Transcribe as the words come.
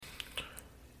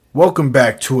Welcome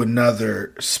back to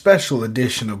another special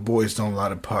edition of Boys Don't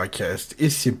Lie podcast.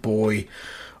 It's your boy,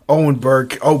 Owen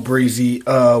Burke, Breezy.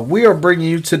 We are bringing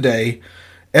you today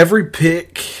every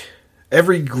pick,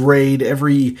 every grade,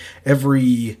 every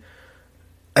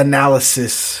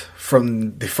analysis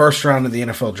from the first round of the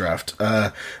NFL draft.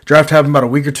 Draft happened about a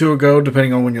week or two ago,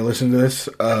 depending on when you're listening to this.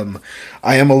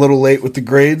 I am a little late with the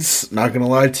grades, not going to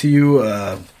lie to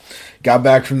you. Got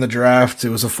back from the draft. It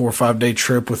was a 4 or 5 day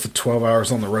trip with the 12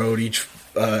 hours on the road each,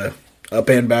 up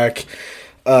and back.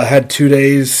 Had 2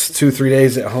 or 3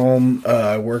 days at home.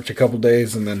 I worked a couple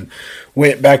days and then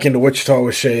went back into Wichita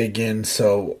with Shay again.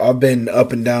 So I've been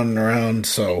up and down and around.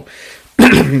 So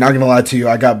not going to lie to you,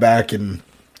 I got back and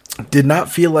did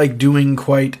not feel like doing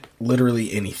quite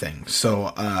literally anything.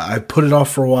 So I put it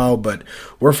off for a while, but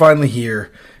we're finally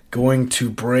here going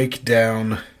to break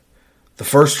down the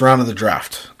first round of the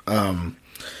draft. Gonna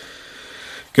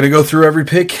go through every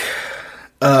pick.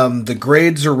 The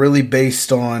grades are really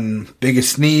based on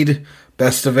biggest need,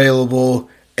 best available,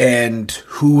 and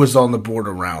who was on the board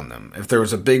around them. If there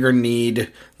was a bigger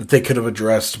need that they could have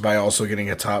addressed by also getting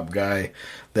a top guy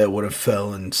that would have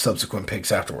fell in subsequent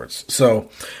picks afterwards. So,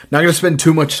 not going to spend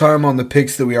too much time on the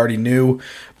picks that we already knew,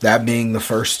 that being the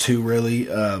first two really,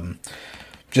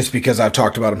 just because I've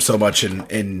talked about them so much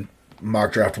in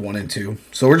mock draft 1 and 2.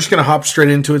 So we're just going to hop straight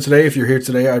into it today. If you're here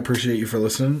today, I appreciate you for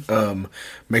listening.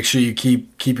 Make sure you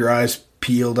keep your eyes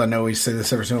peeled. I know we say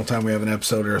this every single time we have an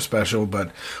episode or a special,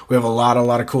 but we have a lot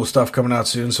of cool stuff coming out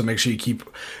soon. So make sure you keep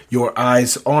your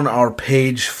eyes on our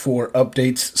page for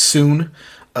updates soon.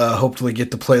 Hopefully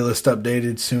get the playlist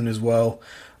updated soon as well.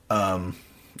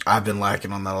 I've been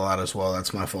lacking on that a lot as well.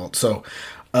 That's my fault. So,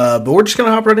 but we're just going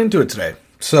to hop right into it today.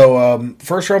 So,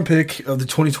 first round pick of the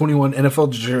 2021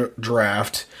 NFL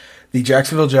draft, the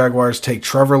Jacksonville Jaguars take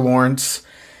Trevor Lawrence,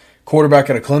 quarterback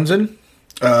out of Clemson.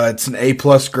 It's an A+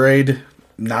 grade,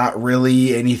 not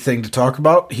really anything to talk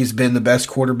about. He's been the best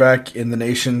quarterback in the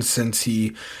nation since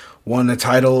he won a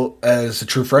title as a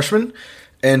true freshman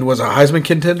and was a Heisman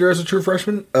contender as a true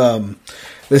freshman.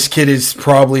 This kid is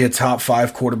probably a top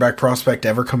 5 quarterback prospect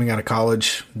ever coming out of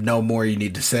college. No more you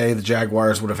need to say. The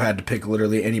Jaguars would have had to pick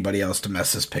literally anybody else to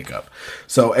mess this pick up.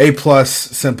 So A+,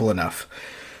 simple enough.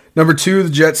 Number 2, the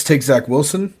Jets take Zach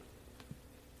Wilson.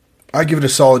 I give it a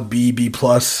solid B+.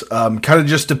 Kind of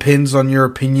just depends on your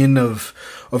opinion of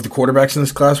the quarterbacks in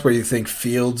this class, where you think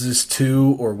Fields is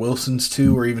 2 or Wilson's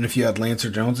 2, or even if you had Lance or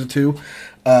Jones at 2.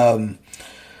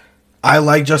 I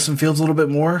like Justin Fields a little bit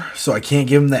more, so I can't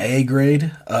give him the A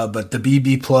grade. But the B+,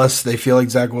 they feel like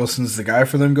Zach Wilson's the guy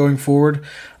for them going forward.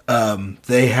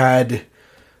 They had,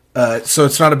 so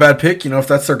it's not a bad pick. If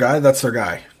that's their guy, that's their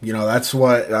guy. That's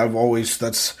what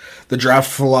that's the draft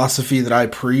philosophy that I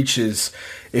preach is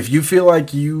if you feel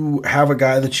like you have a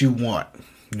guy that you want,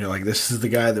 you're like, this is the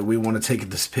guy that we want to take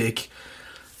at this pick.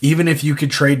 Even if you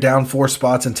could trade down 4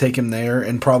 spots and take him there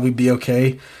and probably be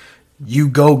okay, you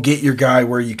go get your guy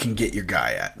where you can get your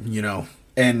guy at,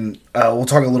 And we'll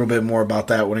talk a little bit more about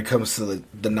that when it comes to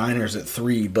the Niners at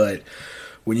 3. But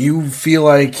when you feel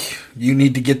like you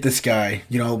need to get this guy,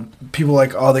 people are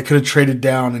like, oh, they could have traded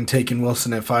down and taken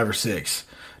Wilson at 5 or 6.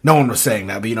 No one was saying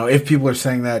that. But, if people are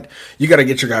saying that, you got to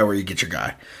get your guy where you get your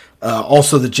guy.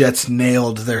 Also, the Jets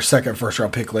nailed their second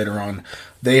first-round pick later on.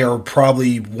 They are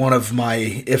probably one of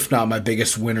my, if not my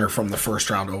biggest winner from the first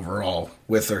round overall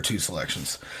with their 2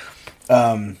 selections.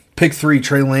 Pick 3,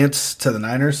 Trey Lance to the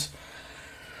Niners.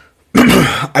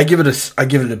 I give it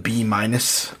a B-.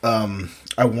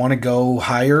 I want to go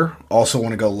higher, also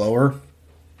want to go lower.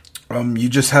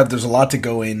 There's a lot that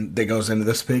goes into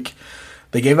this pick.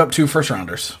 They gave up 2 first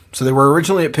rounders. So they were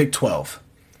originally at pick 12.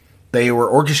 They were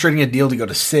orchestrating a deal to go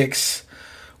to 6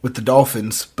 with the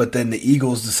Dolphins, but then the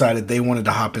Eagles decided they wanted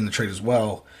to hop in the trade as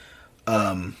well.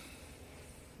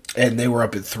 And they were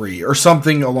up at 3, or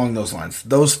something along those lines.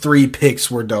 Those 3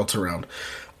 picks were dealt around.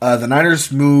 The Niners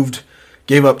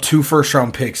gave up 2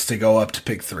 first-round picks to go up to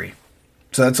pick 3.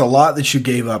 So that's a lot that you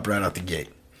gave up right out the gate.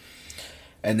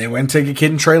 And they went and take a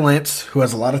kid in Trey Lance, who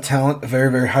has a lot of talent, a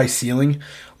very, very high ceiling.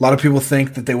 A lot of people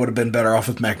think that they would have been better off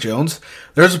with Mac Jones.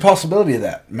 There's a possibility of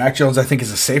that. Mac Jones, I think,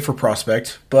 is a safer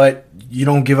prospect, but you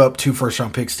don't give up 2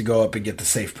 first-round picks to go up and get the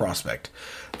safe prospect.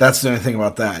 That's the only thing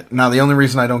about that. Now, the only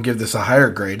reason I don't give this a higher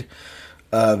grade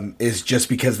is just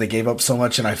because they gave up so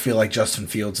much, and I feel like Justin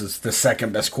Fields is the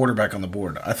second best quarterback on the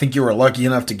board. I think you were lucky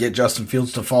enough to get Justin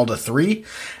Fields to fall to 3,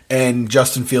 and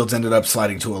Justin Fields ended up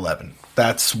sliding to 11.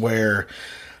 That's where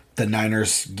the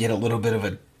Niners get a little bit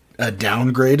of a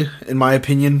downgrade, in my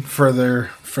opinion, for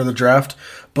the draft.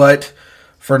 But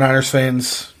for Niners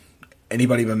fans,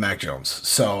 anybody but Mac Jones.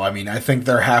 So, I mean, I think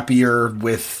they're happier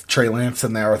with Trey Lance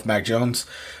than they are with Mac Jones.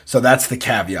 So that's the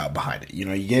caveat behind it. You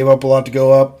know, you gave up a lot to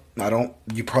go up.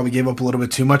 You probably gave up a little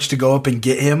bit too much to go up and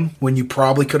get him when you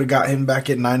probably could have got him back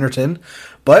at 9 or 10.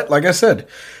 But like I said,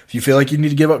 if you feel like you need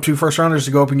to give up 2 first rounders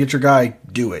to go up and get your guy,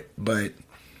 do it. But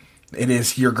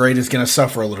your grade is going to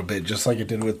suffer a little bit, just like it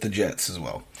did with the Jets as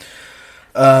well.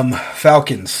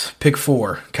 Falcons, pick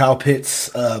 4, Kyle Pitts.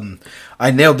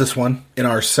 I nailed this one in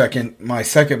my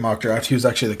second mock draft. He was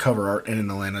actually the cover art in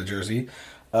an Atlanta jersey.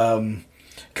 Kind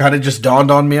of just dawned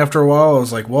on me after a while. I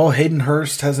was like, well, Hayden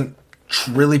Hurst hasn't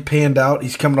really panned out.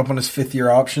 He's coming up on his 5th-year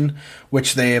option,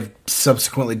 which they have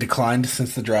subsequently declined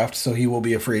since the draft, so he will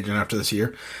be a free agent after this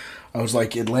year. I was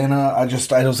like, Atlanta, I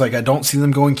was like, I don't see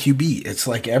them going QB. It's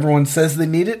like everyone says they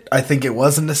need it. I think it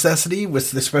was a necessity,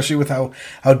 especially with how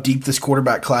deep this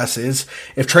quarterback class is.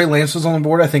 If Trey Lance was on the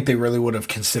board, I think they really would have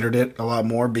considered it a lot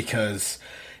more, because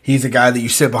he's a guy that you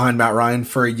sit behind Matt Ryan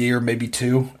for a year, maybe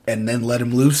 2, and then let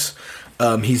him loose.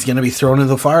 He's going to be thrown into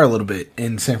the fire a little bit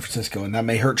in San Francisco, and that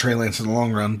may hurt Trey Lance in the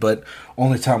long run, but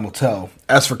only time will tell.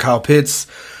 As for Kyle Pitts,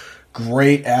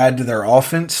 great add to their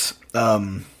offense.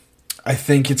 I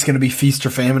think it's going to be feast or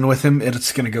famine with him.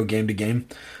 It's going to go game to game.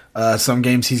 Some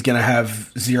games he's going to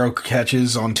have 0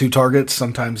 catches on 2 targets.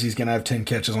 Sometimes he's going to have 10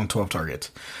 catches on 12 targets.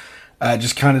 It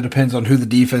just kind of depends on who the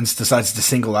defense decides to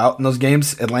single out in those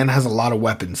games. Atlanta has a lot of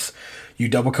weapons. You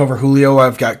double cover Julio,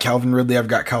 I've got Calvin Ridley, I've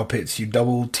got Kyle Pitts. You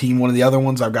double team one of the other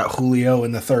ones, I've got Julio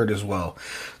in the third as well.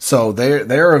 So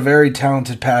they're a very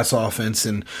talented pass offense,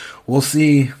 and we'll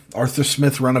see Arthur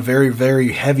Smith run a very,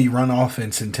 very heavy run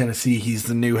offense in Tennessee. He's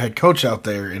the new head coach out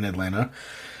there in Atlanta.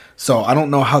 So I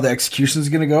don't know how the execution is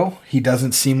going to go. He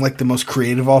doesn't seem like the most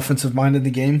creative offensive mind in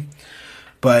the game.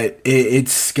 But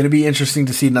it's going to be interesting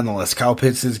to see nonetheless. Kyle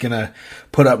Pitts is going to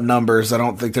put up numbers. I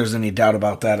don't think there's any doubt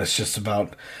about that. It's just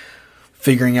about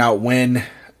figuring out when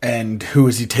and who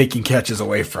is he taking catches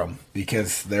away from,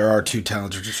 because there are 2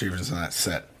 talented receivers in that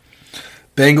set.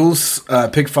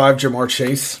 Bengals, pick 5, Jamar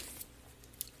Chase.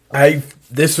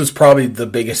 This was probably the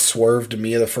biggest swerve to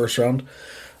me of the first round,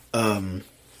 of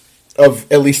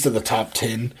at least of the top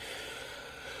 10.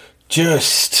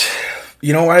 Just,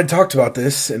 I had talked about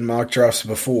this in mock drafts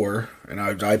before, and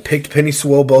I picked Penny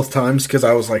Sewell both times because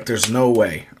I was like, there's no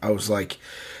way. I was like,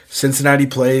 Cincinnati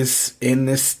plays in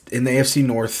the AFC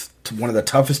North, one of the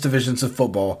toughest divisions of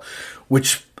football,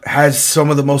 which has some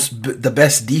of the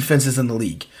best defenses in the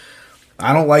league.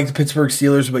 I don't like the Pittsburgh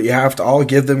Steelers, but I'll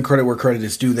give them credit where credit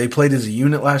is due. They played as a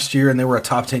unit last year, and they were a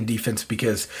top 10 defense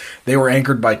because they were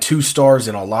anchored by 2 stars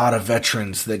and a lot of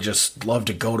veterans that just love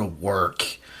to go to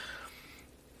work.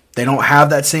 They don't have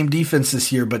that same defense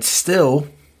this year, but still,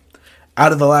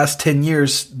 out of the last 10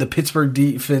 years, the Pittsburgh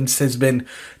defense has been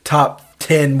top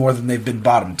 10 more than they've been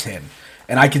bottom 10.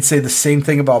 And I could say the same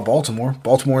thing about Baltimore.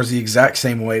 Baltimore is the exact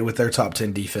same way with their top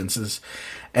 10 defenses.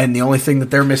 And the only thing that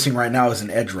they're missing right now is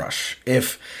an edge rush.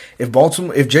 If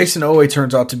Jason Owe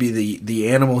turns out to be the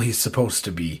animal he's supposed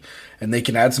to be, and they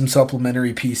can add some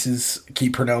supplementary pieces,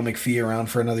 keep Pernell McPhee around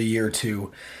for another year or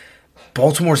 2,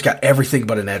 Baltimore's got everything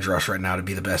but an edge rush right now to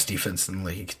be the best defense in the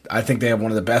league. I think they have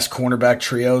one of the best cornerback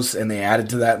trios, and they added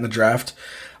to that in the draft.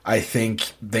 I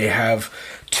think they have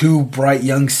 2 bright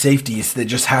young safeties that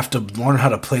just have to learn how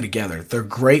to play together. They're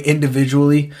great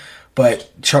individually,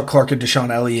 but Chuck Clark and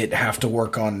Deshaun Elliott have to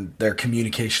work on their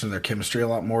communication and their chemistry a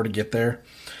lot more to get there.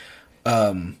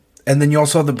 And then you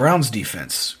also have the Browns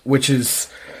defense, which is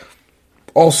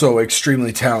also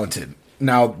extremely talented.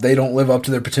 Now, they don't live up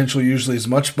to their potential usually as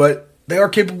much, but they are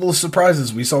capable of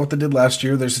surprises. We saw what they did last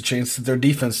year. There's a chance that their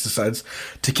defense decides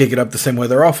to kick it up the same way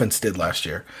their offense did last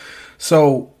year.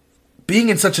 So, being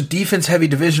in such a defense-heavy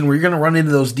division where you're going to run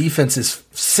into those defenses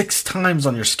 6 times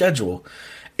on your schedule,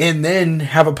 and then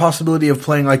have a possibility of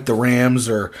playing like the Rams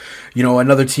or,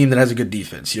 another team that has a good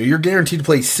defense. You're guaranteed to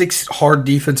play 6 hard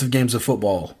defensive games of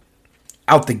football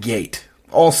out the gate.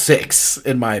 All 6,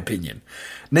 in my opinion.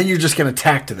 And then you're just going to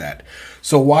tack to that.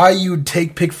 So why you'd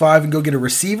take pick 5 and go get a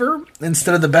receiver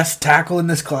instead of the best tackle in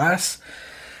this class?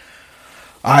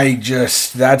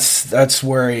 That's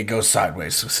where it goes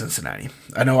sideways with Cincinnati.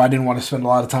 I know I didn't want to spend a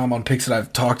lot of time on picks that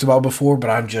I've talked about before, but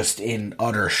I'm just in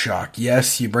utter shock.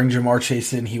 Yes, you bring Jamar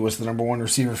Chase in. He was the number 1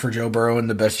 receiver for Joe Burrow in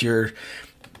the best year,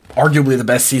 arguably the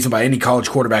best season by any college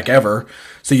quarterback ever.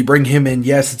 So you bring him in.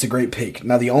 Yes, it's a great pick.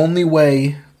 Now, the only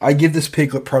way I give this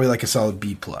pick probably like a solid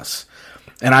B+.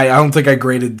 And I don't think I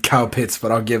graded Kyle Pitts,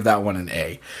 but I'll give that one an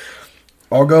A.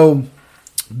 I'll go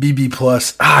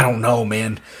BB+. I don't know,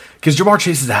 man. Because Jamar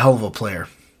Chase is a hell of a player.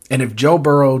 And if Joe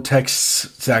Burrow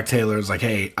texts Zach Taylor is like,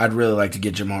 hey, I'd really like to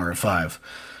get Jamar at 5,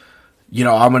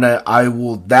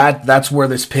 that's where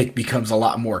this pick becomes a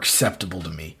lot more acceptable to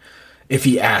me if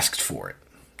he asked for it.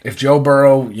 If Joe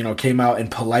Burrow, came out and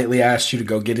politely asked you to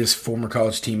go get his former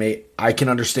college teammate, I can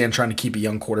understand trying to keep a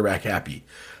young quarterback happy.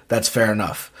 That's fair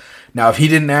enough. Now, if he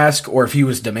didn't ask or if he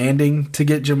was demanding to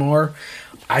get Ja'Marr,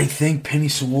 I think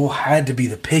Penei Sewell had to be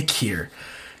the pick here.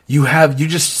 You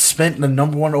just spent the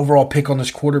number 1 overall pick on this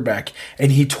quarterback,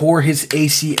 and he tore his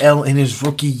ACL in his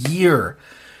rookie year.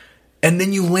 And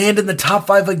then you land in the top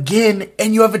 5 again,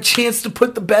 and you have a chance to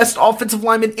put the best offensive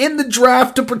lineman in the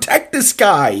draft to protect this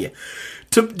guy.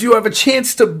 You have a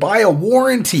chance to buy a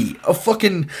warranty, a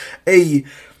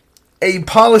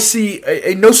policy,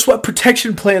 a no sweat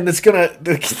protection plan that's gonna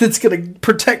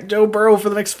protect Joe Burrow for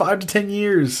the next 5 to 10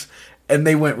 years. And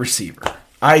they went receiver.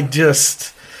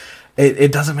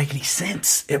 It doesn't make any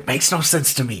sense. It makes no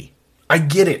sense to me. I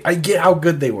get it. I get how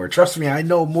good they were. Trust me, I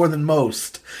know more than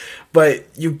most. But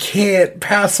you can't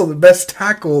pass on the best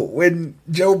tackle when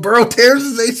Joe Burrow tears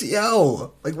his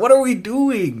ACL. What are we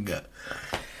doing?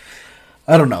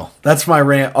 I don't know. That's my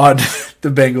rant on the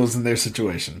Bengals and their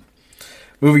situation.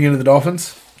 Moving into the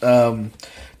Dolphins.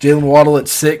 Jalen Waddle at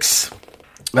 6.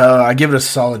 I give it a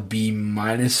solid B-.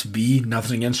 B.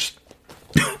 Nothing against...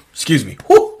 Excuse me.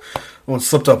 Whew! One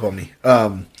slipped up on me.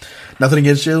 Nothing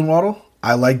against Jalen Waddle.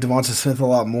 I like Devonta Smith a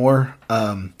lot more.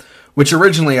 Which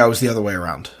originally I was the other way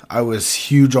around. I was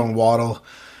huge on Waddle,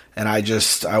 and I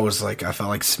felt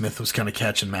like Smith was kind of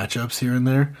catching matchups here and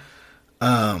there.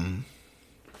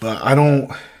 But I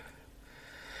don't...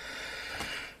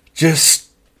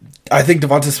 I think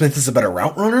Devonta Smith is a better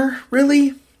route runner,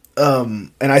 really.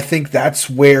 And I think that's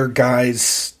where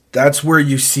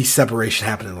you see separation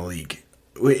happen in the league.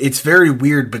 It's very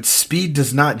weird, but speed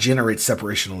does not generate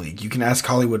separation in the league. You can ask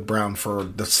Hollywood Brown for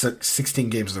the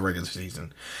 16 games of the regular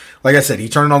season. Like I said, he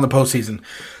turned on the postseason,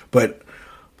 but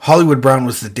Hollywood Brown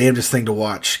was the damnedest thing to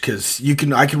watch because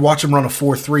I could watch him run a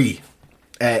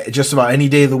 4.3 just about any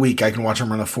day of the week. I can watch him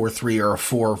run a 4.3 or a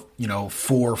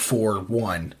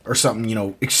 4.41 or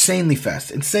something, insanely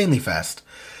fast.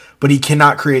 But he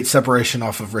cannot create separation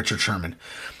off of Richard Sherman.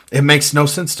 It makes no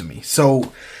sense to me.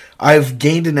 So I've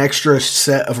gained an extra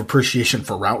set of appreciation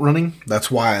for route running.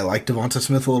 That's why I like Devonta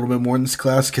Smith a little bit more in this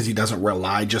class, because he doesn't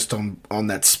rely just on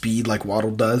that speed like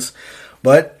Waddle does.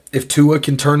 But if Tua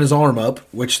can turn his arm up,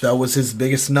 which that was his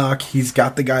biggest knock, he's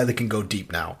got the guy that can go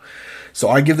deep now. So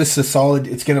I give this a solid,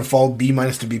 it's going to fall B-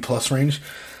 to B+ range.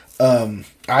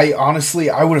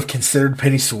 I would have considered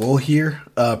Penei Sewell here.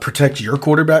 Protect your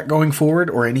quarterback going forward,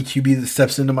 or any QB that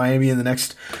steps into Miami in the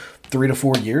next 3 to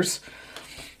 4 years.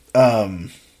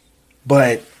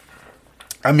 But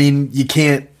I mean, you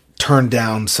can't turn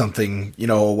down something,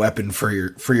 a weapon for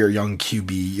your young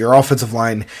QB. Your offensive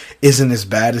line isn't as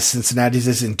bad as Cincinnati's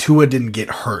is, and Tua didn't get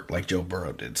hurt like Joe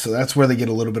Burrow did. So that's where they get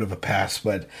a little bit of a pass,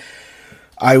 but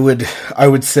I would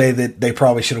say that they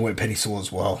probably should have went Penei Sewell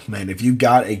as well. Man, if you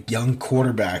got a young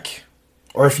quarterback,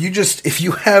 or if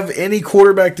you have any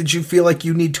quarterback that you feel like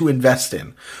you need to invest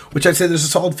in, which I'd say there's a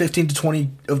solid 15 to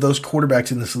 20 of those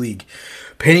quarterbacks in this league,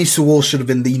 Penei Sewell should have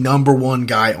been the number 1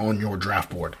 guy on your draft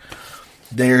board.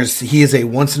 He is a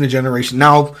once in a generation.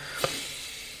 Now,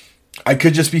 I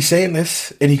could just be saying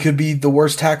this, and he could be the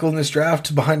worst tackle in this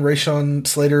draft behind Rashawn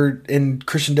Slater and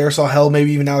Christian Darrisaw, hell,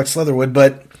 maybe even Alex Leatherwood,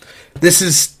 but this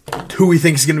is who we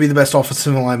think is going to be the best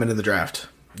offensive lineman in the draft.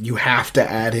 You have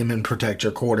to add him and protect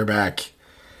your quarterback.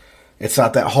 It's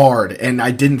not that hard. And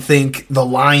I didn't think the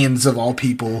Lions, of all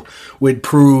people, would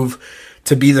prove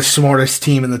to be the smartest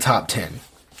team in the top 10.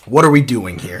 What are we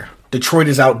doing here? Detroit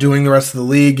is outdoing the rest of the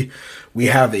league. We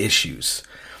have issues.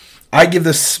 I give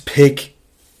this pick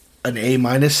an A-.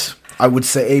 I would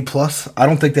say A+. I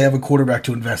don't think they have a quarterback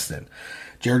to invest in.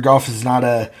 Jared Goff is not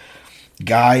a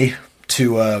guy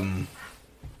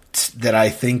that I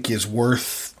think is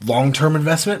worth long-term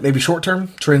investment, maybe short-term,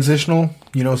 transitional,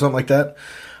 something like that.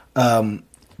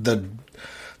 The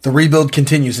rebuild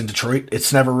continues in Detroit.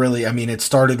 It's never really, it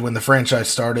started when the franchise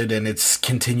started, and it's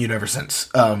continued ever since.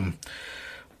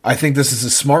 I think this is a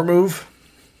smart move.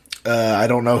 I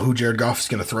don't know who Jared Goff is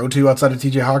going to throw to outside of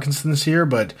TJ Hawkinson this year,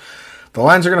 but the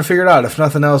Lions are going to figure it out. If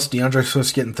nothing else, DeAndre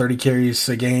Swift's getting 30 carries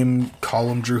a game, call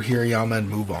him Drew Hirayama and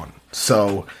move on.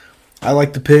 So I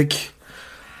like the pick.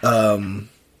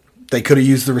 They could have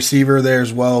used the receiver there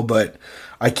as well, but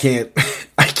I can't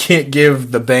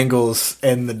give the Bengals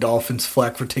and the Dolphins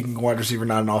flack for taking a wide receiver,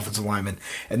 not an offensive lineman,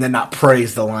 and then not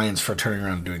praise the Lions for turning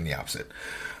around and doing the opposite.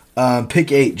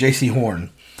 Pick 8, J.C.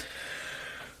 Horn.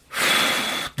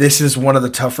 This is one of the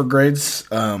tougher grades.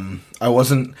 I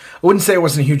wouldn't say I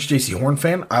wasn't a huge J.C. Horn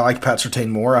fan. I like Pat Surtain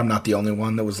more. I'm not the only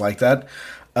one that was like that.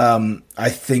 I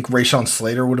think Rashawn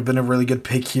Slater would have been a really good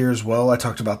pick here as well. I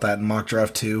talked about that in mock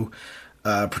draft too.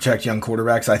 Protect young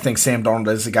quarterbacks. I think Sam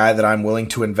Darnold is a guy that I'm willing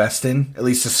to invest in, at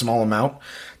least a small amount,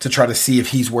 to try to see if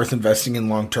he's worth investing in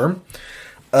long term.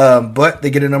 But they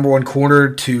get a number one corner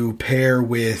to pair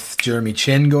with Jeremy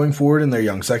Chin going forward in their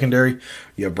young secondary.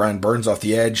 You have Brian Burns off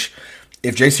the edge.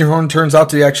 If Jason Horn turns out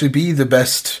to actually be the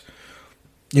best,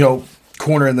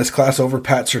 corner in this class over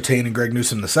Pat Surtain and Greg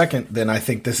Newsome II, then I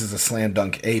think this is a slam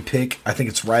dunk A pick. I think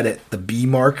it's right at the B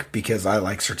mark because I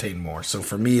like Surtain more. So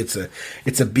for me, it's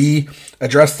a B.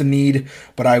 Address the need,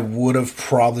 but I would have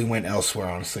probably went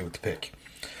elsewhere, honestly, with the pick.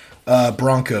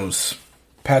 Broncos,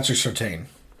 Patrick Surtain.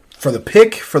 For the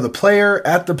pick, for the player,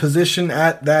 at the position,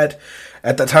 at that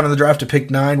time of the draft to pick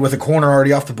 9 with a corner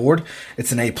already off the board,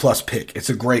 it's an A-plus pick.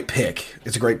 It's a great pick.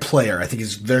 It's a great player. I think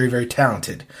he's very, very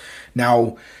talented.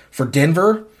 Now, for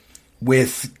Denver,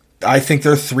 I think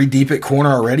they're 3 deep at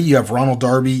corner already. You have Ronald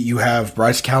Darby, you have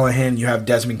Bryce Callahan, you have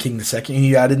Desmond King II, who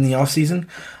you added in the offseason.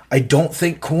 I don't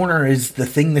think corner is the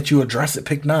thing that you address at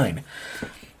pick 9.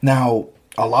 Now,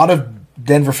 a lot of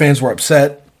Denver fans were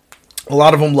upset. A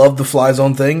lot of them love the fly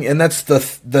zone thing, and that's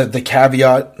the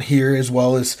caveat here, as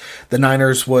well as the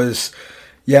Niners was,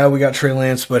 yeah, we got Trey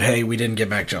Lance, but hey, we didn't get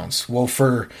Mac Jones. Well,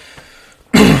 for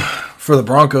the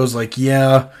Broncos,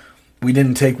 yeah, we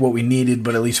didn't take what we needed,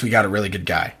 but at least we got a really good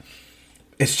guy.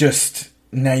 It's just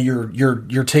now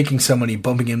you're taking somebody,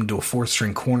 bumping him into a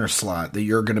 4th-string corner slot that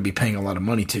you're going to be paying a lot of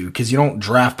money to, because you don't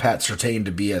draft Pat Surtain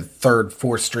to be a 3rd,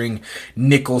 4th-string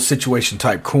nickel situation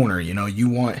type corner. You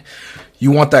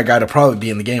want that guy to probably be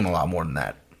in the game a lot more than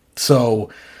that.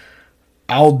 So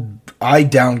I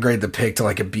downgrade the pick to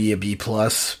a B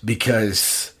plus,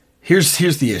 because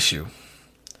here's the issue.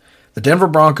 The Denver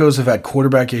Broncos have had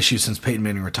quarterback issues since Peyton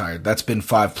Manning retired. That's been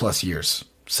 5+ years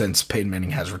since Peyton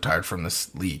Manning has retired from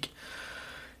this league.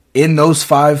 In those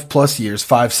 5+ years,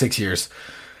 5-6 years,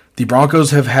 the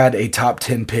Broncos have had a top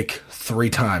 10 pick 3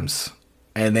 times,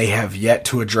 and they have yet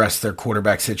to address their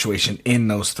quarterback situation in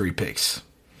those 3 picks.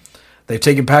 They've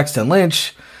taken Paxton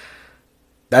Lynch.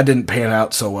 That didn't pan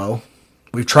out so well.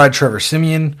 We've tried Trevor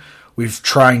Siemian. We've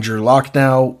tried Drew Lock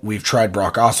now. We've tried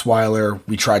Brock Osweiler.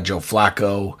 We tried Joe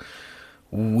Flacco.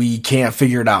 We can't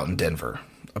figure it out in Denver.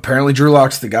 Apparently Drew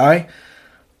Lock's the guy.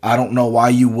 I don't know why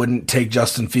you wouldn't take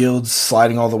Justin Fields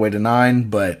sliding all the way to 9,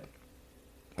 but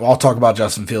I'll talk about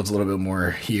Justin Fields a little bit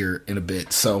more here in a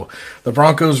bit. So the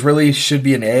Broncos really should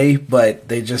be an A, but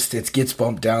it gets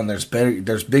bumped down. There's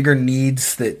bigger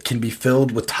needs that can be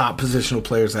filled with top positional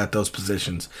players at those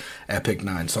positions at pick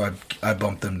 9. So I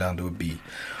bumped them down to a B.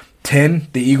 10,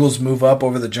 the Eagles move up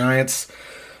over the Giants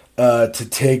to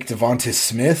take Devonta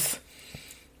Smith.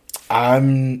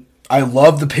 I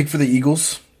love the pick for the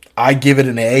Eagles. I give it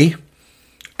an A.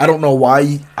 I don't know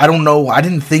why. I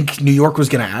didn't think New York was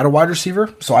going to add a wide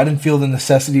receiver, so I didn't feel the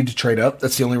necessity to trade up.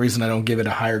 That's the only reason I don't give it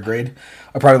a higher grade.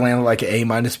 I probably landed an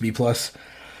A- B+.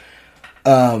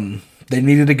 They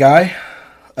needed a guy.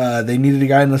 They needed a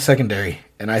guy in the secondary,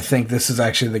 and I think this is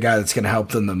actually the guy that's going to help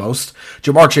them the most.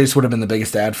 Jamar Chase would have been the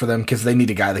biggest add for them because they need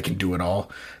a guy that can do it all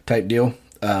type deal.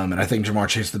 And I think Jamar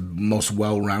Chase is the most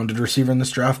well-rounded receiver in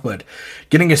this draft, but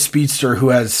getting a speedster who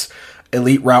has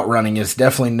elite route running is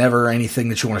definitely never anything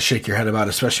that you want to shake your head about,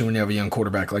 especially when you have a young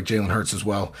quarterback like Jalen Hurts as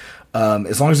well.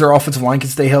 As long as their offensive line can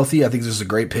stay healthy, I think this is a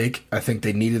great pick. I think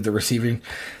they needed the receiving.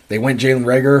 They went Jalen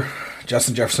Reagor.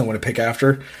 Justin Jefferson went a pick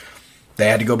after. They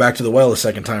had to go back to the well a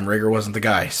second time. Reagor wasn't the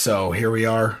guy. So here we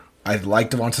are. I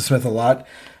like Devonta Smith a lot.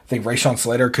 I think Rashawn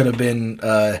Slater could have been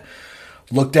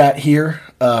looked at here.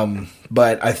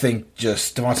 But I think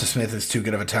just Devonta Smith is too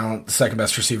good of a talent. The second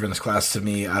best receiver in this class to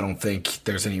me. I don't think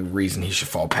there's any reason he should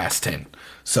fall past 10.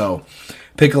 So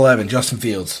pick 11, Justin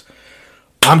Fields.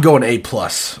 I'm going A+.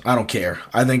 I don't care.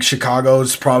 I think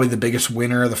Chicago's probably the biggest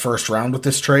winner of the first round with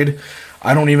this trade.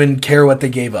 I don't even care what they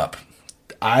gave up.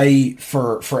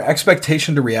 For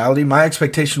expectation to reality, my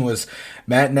expectation was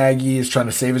Matt Nagy is trying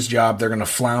to save his job. They're going to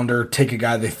flounder, take a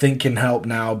guy they think can help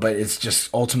now, but it's just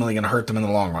ultimately going to hurt them in the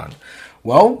long run.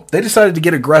 Well, they decided to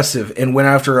get aggressive and went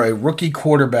after a rookie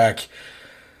quarterback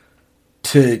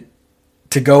to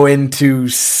go into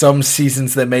some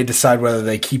seasons that may decide whether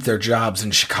they keep their jobs in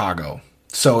Chicago.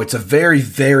 So it's a very,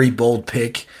 very bold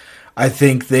pick. I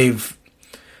think they've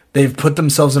put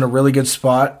themselves in a really good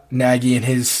spot. Nagy and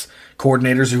his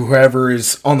coordinators, or whoever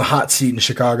is on the hot seat in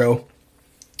Chicago,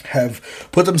 have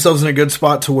put themselves in a good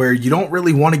spot to where you don't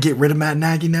really want to get rid of Matt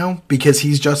Nagy now because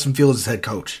he's Justin Fields' head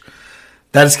coach.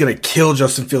 That is going to kill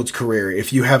Justin Fields' career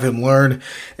if you have him learn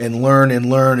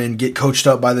and get coached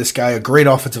up by this guy, a great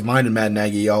offensive mind in Matt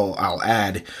Nagy, I'll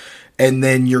add. and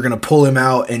then you're going to pull him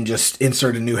out and just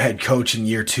insert a new head coach in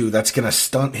year 2. That's going to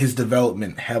stunt his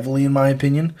development heavily, in my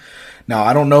opinion. Now,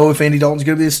 I don't know if Andy Dalton's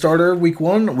going to be the starter week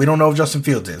 1. We don't know if Justin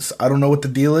Fields is. I don't know what the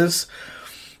deal is.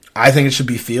 I think it should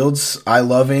be Fields. I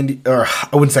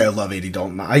wouldn't say I love Andy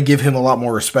Dalton. I give him a lot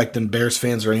more respect than Bears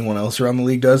fans or anyone else around the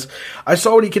league does. I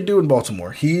saw what he could do in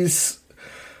Baltimore.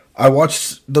 I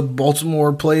watched the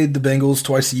Baltimore play the Bengals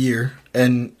twice a year,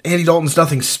 and Andy Dalton's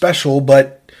nothing special,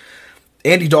 but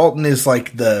Andy Dalton is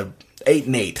like the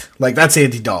 8-8. Like, that's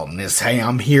Andy Dalton. Hey,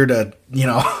 I'm here to,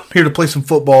 I'm here to play some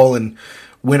football and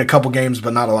win a couple games,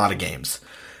 but not a lot of games.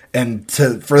 And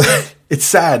it's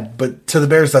sad, but to the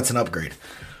Bears, that's an upgrade.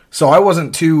 So I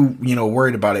wasn't too,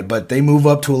 worried about it, but they move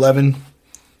up to 11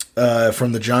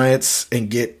 from the Giants and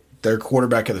get their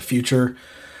quarterback of the future.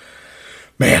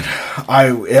 Man,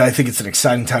 I think it's an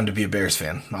exciting time to be a Bears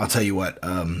fan. I'll tell you what.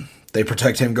 They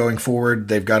protect him going forward.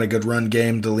 They've got a good run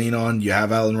game to lean on. You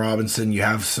have Allen Robinson. You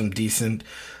have some decent,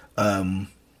 backup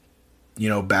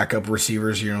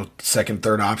receivers, second,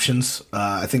 third options.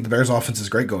 I think the Bears offense is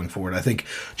great going forward. I think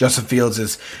Justin Fields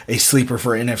is a sleeper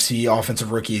for NFC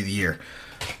Offensive Rookie of the Year.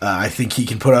 I think he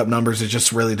can put up numbers. It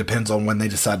just really depends on when they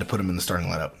decide to put him in the starting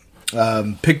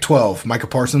lineup. Pick 12, Micah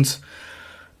Parsons.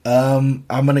 I'm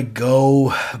going to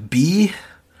go B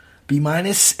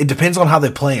minus. It depends on how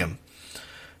they play him.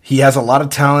 He has a lot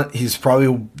of talent. He's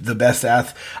probably the best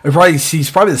he's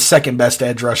probably the second best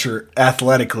edge rusher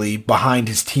athletically behind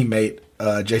his teammate,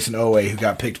 Jason Owe, who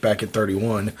got picked back at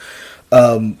 31.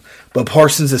 But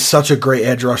Parsons is such a great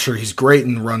edge rusher. He's great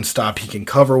in run stop. He can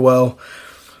cover well.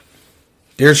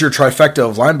 There's your trifecta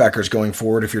of linebackers going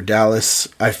forward. If you're Dallas,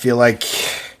 I feel like,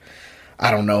 I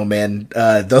don't know, man.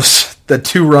 The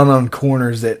 2 run-on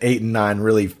corners at 8 and 9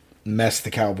 really messed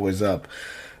the Cowboys up.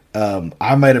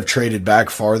 I might have traded back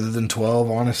farther than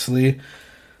 12, honestly.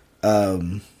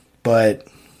 But,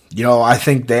 I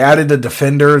think they added a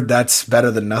defender. That's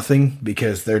better than nothing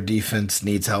because their defense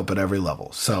needs help at every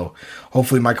level. So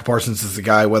hopefully Micah Parsons is the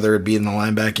guy, whether it be in the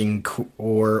linebacking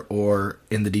or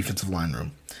in the defensive line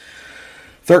room.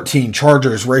 13,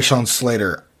 Chargers, Rashawn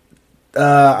Slater.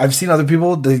 I've seen other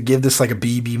people give this like a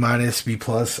B minus, B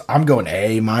plus. I'm going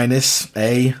A minus,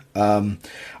 A.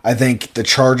 I think the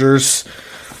Chargers,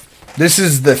 this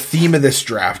is the theme of this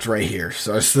draft right here.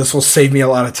 So this will save me a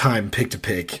lot of time pick to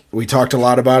pick. We talked a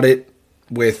lot about it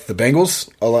with the Bengals.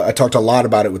 I talked a lot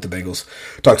about it with the Bengals.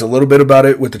 Talked a little bit about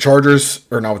it with the Chargers,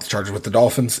 or not with the Chargers, with the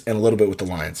Dolphins, and a little bit with the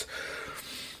Lions.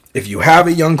 If you have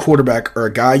a young quarterback or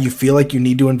a guy you feel like you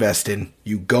need to invest in,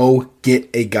 you go get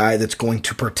a guy that's going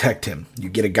to protect him. You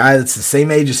get a guy that's the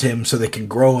same age as him so they can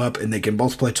grow up and they can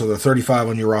both play till they're 35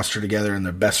 on your roster together and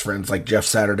they're best friends like Jeff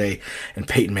Saturday and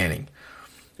Peyton Manning.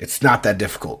 It's not that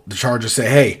difficult. The Chargers say,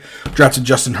 hey, drafted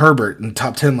Justin Herbert in the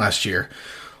top 10 last year.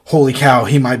 Holy cow,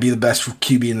 he might be the best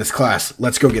QB in this class.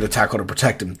 Let's go get a tackle to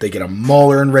protect him. They get a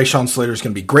mauler, and Rashawn Slater is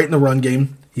going to be great in the run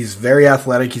game. He's very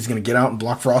athletic. He's going to get out and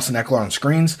block for Austin Eckler on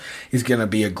screens. He's going to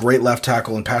be a great left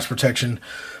tackle in pass protection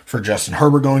for Justin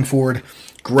Herbert going forward.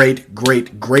 Great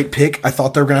pick. I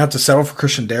thought they were going to have to settle for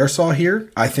Christian Darrisaw here.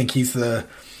 I think he's the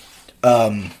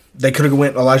they could have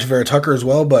went Elijah Vera Tucker as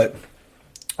well, but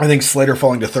I think Slater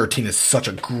falling to 13 is such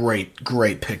a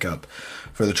great pickup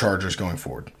for the Chargers going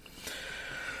forward.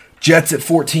 Jets at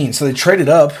 14. So they traded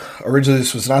up. Originally,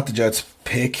 this was not the Jets'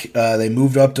 pick. They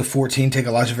moved up to 14, take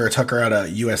Elijah Vera Tucker out of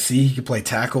USC. He could play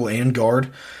tackle and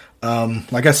guard.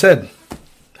 Like I said,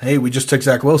 hey, we just took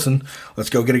Zach Wilson. Let's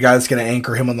go get a guy that's going to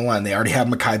anchor him on the line. They already have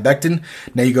Mekhi Becton.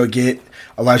 Now you go get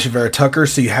Elijah Vera Tucker,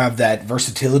 so you have that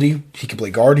versatility. He can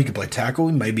play guard. He can play tackle.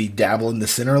 He maybe dabble in the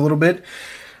center a little bit.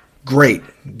 Great.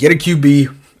 Get a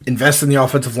QB. Invest in the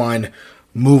offensive line.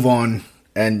 Move on.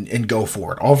 And go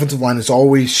for it. Offensive line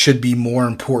should be more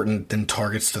important than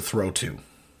targets to throw to.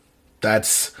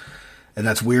 That's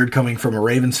weird coming from a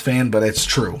Ravens fan, but it's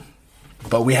true.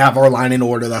 But we have our line in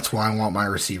order. That's why I want my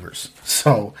receivers.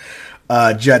 So,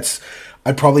 Jets,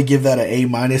 I'd probably give that an A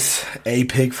minus, A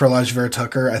pick for Elijah Vera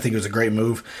Tucker. I think it was a great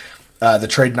move. The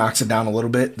trade knocks it down a little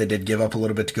bit. They did give up a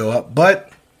little bit to go up,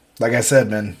 but like I said,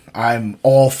 man, I'm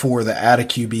all for the add a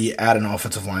QB, add an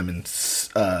offensive lineman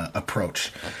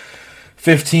approach.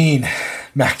 15,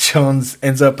 Mac Jones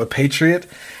ends up a Patriot.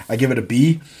 I give it a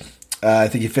B. I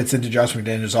think he fits into Josh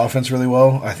McDaniels' offense really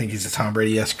well. I think he's a Tom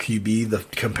Brady-esque QB. The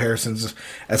comparisons,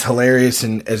 as hilarious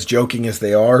and as joking as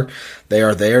they are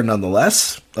there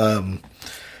nonetheless.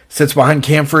 Sits behind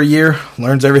Cam for a year,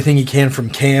 learns everything he can from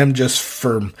Cam just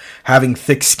from having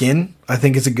thick skin. I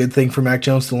think it's a good thing for Mac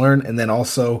Jones to learn. And then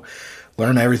also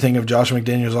learn everything of Josh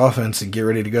McDaniels' offense and get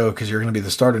ready to go because you're going to be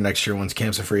the starter next year once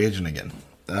Cam's a free agent again.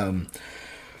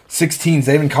 16,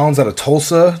 Zaven Collins out of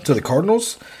Tulsa to the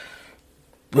Cardinals.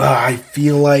 I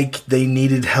feel like they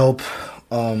needed help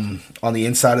on the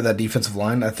inside of that defensive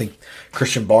line. I think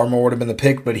Christian Barmore would have been the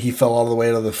pick, but he fell all the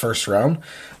way to the first round.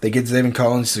 They get Zaven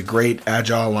Collins. He's a great,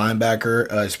 agile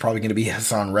linebacker. He's probably going to be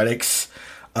Hassan Reddick's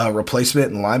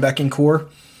replacement in the linebacking core.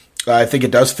 I think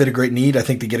it does fit a great need. I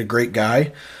think they get a great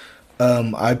guy.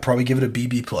 I'd probably give it a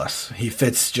BB+. He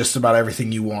fits just about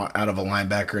everything you want out of a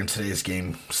linebacker in today's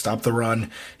game. Stop the run.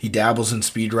 He dabbles in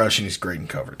speed rush, and he's great in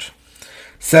coverage.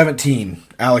 17,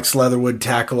 Alex Leatherwood,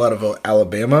 tackle out of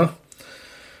Alabama.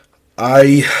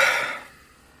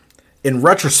 In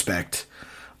retrospect,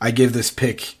 I give this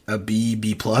pick a B+,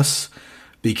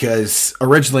 because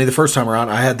originally, the first time around,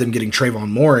 I had them getting Trayvon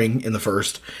Mooring in the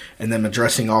first, and then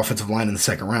addressing offensive line in the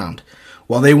second round.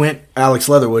 Well, they went Alex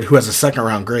Leatherwood, who has a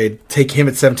second-round grade, take him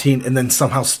at 17, and then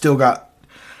somehow still got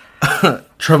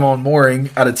Trayvon Mooring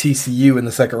out of TCU in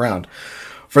the second round.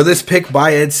 For this pick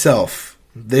by itself,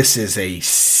 this is a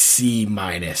C-,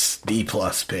 B+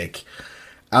 pick.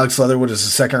 Alex Leatherwood is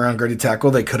a second-round graded tackle.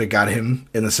 They could have got him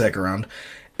in the second round.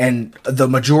 And the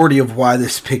majority of why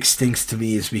this pick stinks to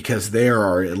me is because there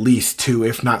are at least 2,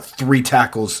 if not 3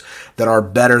 tackles that are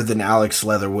better than Alex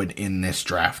Leatherwood in this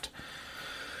draft.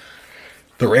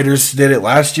 The Raiders did it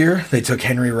last year. They took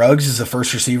Henry Ruggs as the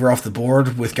first receiver off the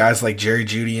board with guys like Jerry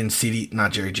Jeudy and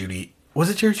not Jerry Jeudy. Was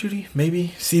it Jerry Jeudy? Maybe.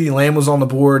 CeeDee Lamb was on the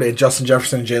board, and Justin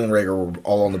Jefferson and Jalen Reagor were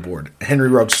all on the board. Henry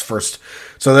Ruggs first.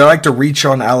 So they like to reach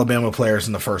on Alabama players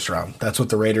in the first round. That's what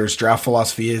the Raiders' draft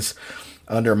philosophy is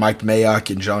under Mike Mayock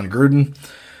and John Gruden.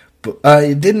 But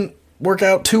it didn't work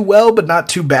out too well, but not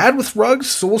too bad with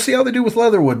Ruggs. So we'll see how they do with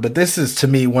Leatherwood. But this is, to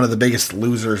me, one of the biggest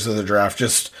losers of the draft.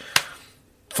 Just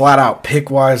flat out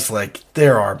pick-wise, like,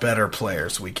 there are better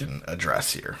players we can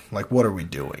address here. Like, what are we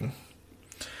doing?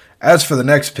 As for the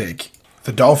next pick,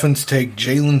 the Dolphins take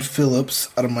Jalen Phillips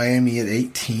out of Miami at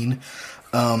 18.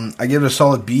 I give it a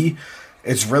solid B.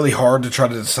 It's really hard to try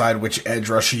to decide which edge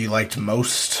rusher you liked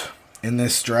most in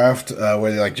this draft,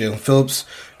 whether you like Jalen Phillips,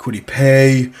 Kwity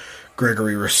Paye,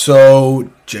 Gregory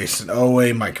Rousseau, Jason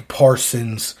Owe, Micah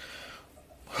Parsons.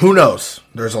 Who knows?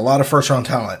 There's a lot of first-round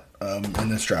talent in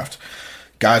this draft.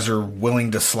 Guys are willing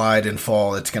to slide and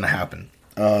fall. It's going to happen.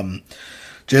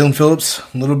 Jalen Phillips,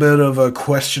 a little bit of a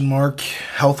question mark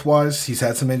health-wise. He's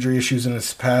had some injury issues in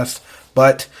his past,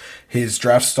 but his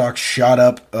draft stock shot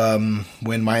up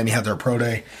when Miami had their pro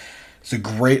day. He's a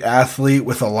great athlete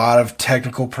with a lot of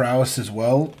technical prowess as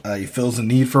well. He fills a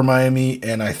need for Miami,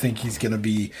 and I think he's going to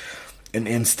be an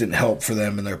instant help for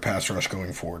them in their pass rush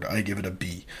going forward. I give it a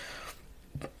B.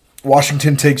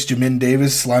 Washington takes Jamin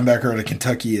Davis, linebacker out of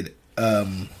Kentucky,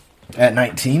 at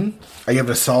 19. I give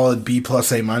it a solid B+, A-.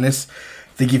 I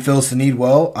think he fills the need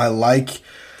well. I like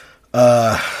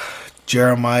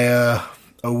Jeremiah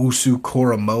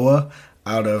Owusu-Koramoah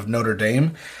out of Notre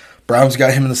Dame. Browns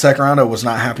got him in the second round. I was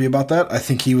not happy about that. I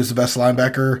think he was the best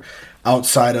linebacker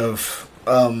outside of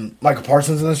Michael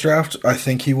Parsons in this draft. I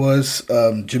think he was.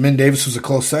 Jamin Davis was a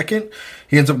close second.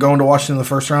 He ends up going to Washington in the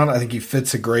first round. I think he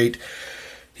fits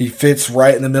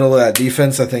right in the middle of that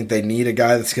defense. I think they need a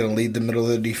guy that's going to lead the middle of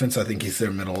the defense. I think he's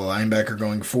their middle linebacker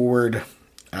going forward.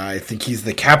 I think he's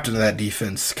the captain of that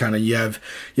defense. Kind of, you have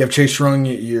Chase Young,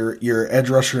 your edge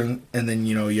rusher, and then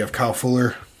you have Kyle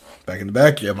Fuller back in the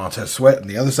back. You have Montez Sweat on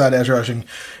the other side edge rushing. You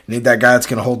need that guy that's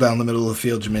going to hold down the middle of the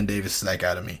field. Jamin Davis is that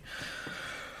guy to me.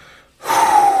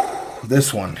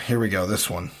 This one, here we go. This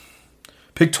one,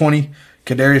 pick 20,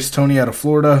 Kadarius Toney out of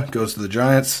Florida goes to the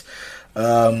Giants.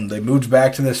 They moved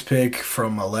back to this pick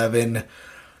from 11.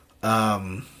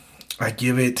 I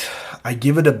give it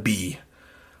a B.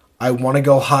 I want to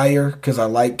go higher because I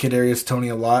like Kadarius Toney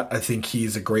a lot. I think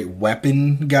he's a great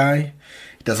weapon guy.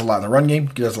 He does a lot in the run game.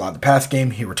 He does a lot in the pass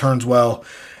game. He returns well.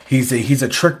 He's a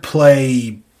trick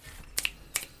play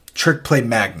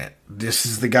magnet. This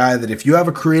is the guy that if you have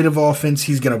a creative offense,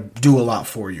 he's going to do a lot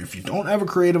for you. If you don't have a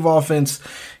creative offense,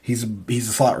 he's a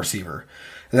slot receiver.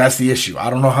 And that's the issue. I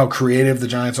don't know how creative the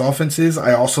Giants' offense is.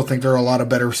 I also think there are a lot of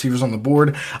better receivers on the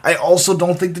board. I also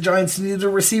don't think the Giants need a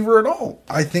receiver at all.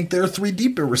 I think they're 3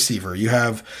 deep at receiver. You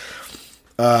have,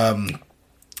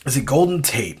 is it Golden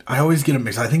Tate? I always get a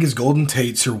mix. I think it's Golden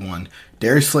Tate's your 1.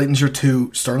 Darius Slayton's your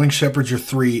 2. Sterling Shepard's your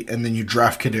 3. And then you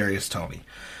draft Kadarius Toney.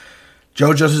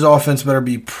 Joe Judge's offense better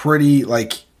be pretty,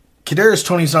 Kadarius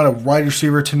Toney's not a wide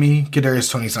receiver to me.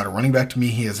 Kadarius Toney's not a running back to me.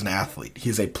 He is an athlete. He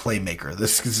is a playmaker.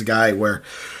 This is a guy where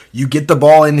you get the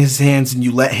ball in his hands and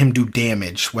you let him do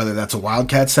damage, whether that's a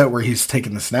wildcat set where he's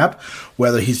taking the snap,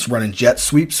 whether he's running jet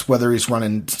sweeps, whether he's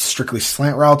running strictly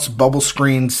slant routes, bubble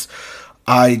screens.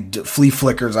 flea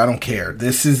flickers, I don't care.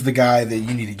 This is the guy that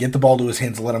you need to get the ball to his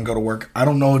hands and let him go to work. I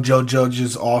don't know if Joe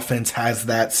Judge's offense has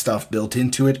that stuff built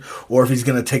into it, or if he's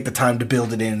going to take the time to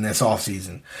build it in this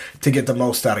offseason to get the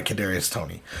most out of Kadarius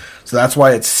Toney. So that's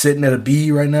why it's sitting at a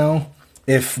B right now.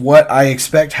 If what I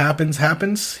expect happens,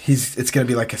 it's going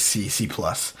to be like a C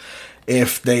plus.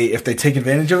 If they take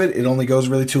advantage of it, it only goes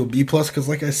really to a B plus because,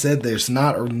 like I said, there's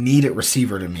not a need at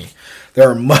receiver to me. There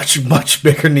are much, much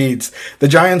bigger needs. The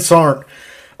Giants aren't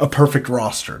a perfect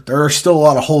roster. There are still a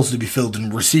lot of holes to be filled,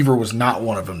 and receiver was not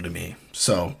one of them to me.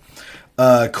 So,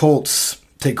 Colts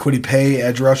take Kwity Paye,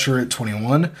 edge rusher at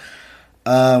 21.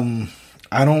 I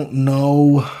don't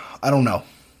know.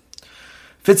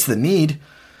 Fits the need.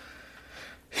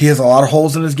 He has a lot of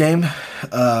holes in his game.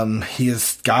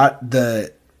 He's got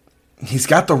the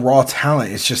raw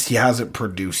talent. It's just he hasn't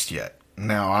produced yet.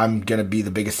 Now, I'm going to be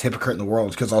the biggest hypocrite in the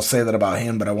world because I'll say that about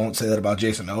him, but I won't say that about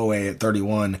Jason Owe at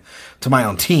 31 to my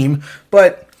own team.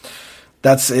 But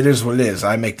it is what it is.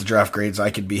 I make the draft grades. I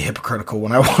can be hypocritical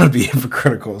when I want to be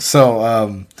hypocritical. So,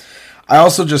 I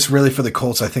also just really for the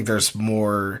Colts, I think there's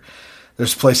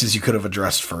places you could have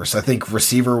addressed first. I think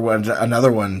receiver,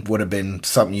 another one would have been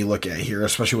something you look at here,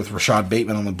 especially with Rashad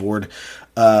Bateman on the board.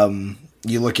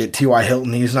 You look at T.Y.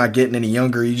 Hilton, he's not getting any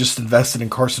younger. You just invested in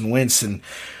Carson Wentz, and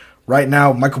right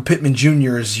now, Michael Pittman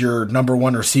Jr. is your number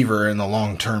one receiver in the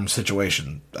long-term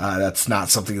situation. That's not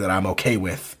something that I'm okay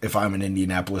with if I'm an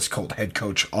Indianapolis Colt head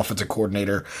coach, offensive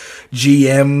coordinator,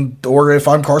 GM, or if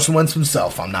I'm Carson Wentz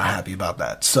himself. I'm not happy about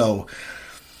that. So,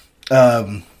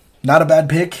 not a bad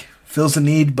pick. Fills the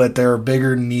need, but there are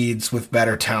bigger needs with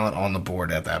better talent on the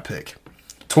board at that pick.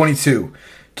 22,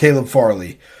 Caleb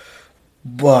Farley.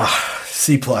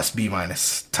 C plus, B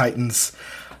minus. Titans.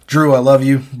 Drew, I love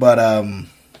you, but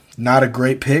not a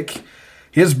great pick.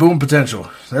 He has boom potential.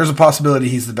 There's a possibility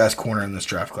he's the best corner in this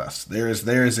draft class. There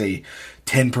is a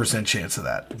 10% chance of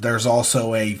that. There's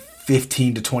also a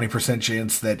 15 to 20%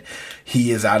 chance that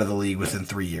he is out of the league within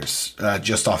 3 years,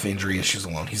 just off injury issues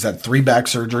alone. He's had 3 back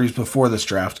surgeries before this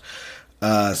draft,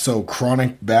 so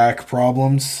chronic back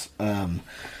problems.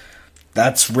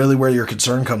 That's really where your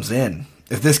concern comes in.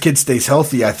 If this kid stays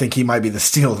healthy, I think he might be the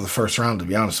steal of the first round, to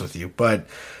be honest with you. But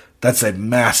that's a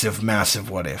massive, massive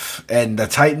what if. And the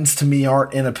Titans, to me,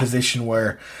 aren't in a position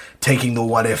where taking the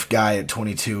what if guy at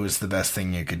 22 is the best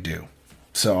thing you could do.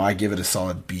 So I give it a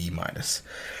solid B minus.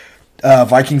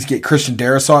 Vikings get Christian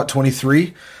Darrisaw at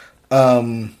 23.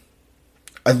 I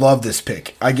love this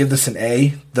pick. I give this an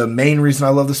A. The main reason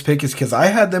I love this pick is because I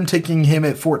had them taking him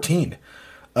at 14.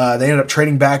 They ended up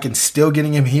trading back and still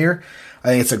getting him here. I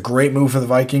think it's a great move for the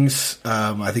Vikings.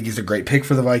 I think he's a great pick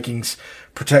for the Vikings.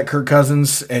 Protect Kirk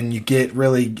Cousins, and you get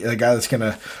really a guy that's going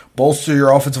to bolster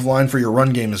your offensive line for your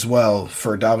run game as well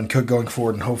for Dalvin Cook going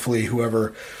forward, and hopefully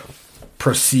whoever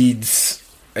proceeds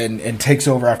and takes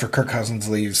over after Kirk Cousins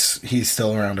leaves, he's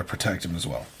still around to protect him as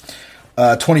well.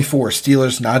 24,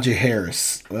 Steelers, Najee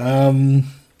Harris.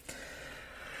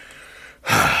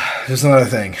 Here's another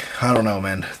thing. I don't know,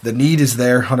 man. The need is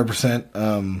there,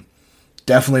 100%.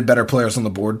 Definitely better players on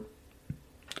the board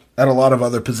at a lot of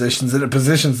other positions, and at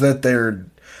positions that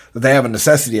they have a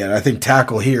necessity at. I think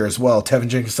tackle here as well. Tevin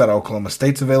Jenkins out of Oklahoma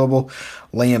State's available.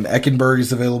 Liam Eckenberg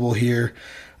is available here.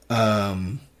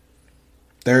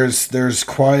 There's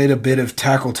quite a bit of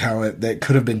tackle talent that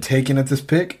could have been taken at this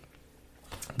pick.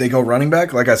 They go running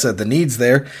back. Like I said, the need's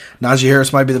there. Najee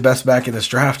Harris might be the best back in this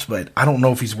draft, but I don't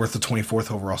know if he's worth the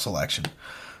 24th overall selection.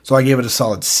 So I gave it a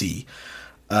solid C.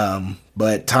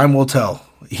 But time will tell.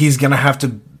 He's going to have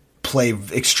to play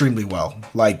extremely well,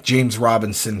 like James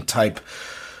Robinson type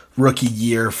rookie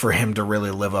year for him to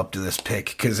really live up to this pick,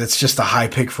 because it's just a high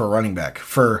pick for a running back.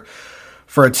 For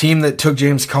a team that took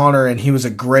James Conner and he was a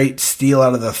great steal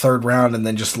out of the third round and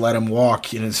then just let him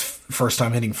walk in his first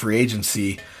time hitting free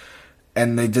agency,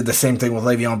 and they did the same thing with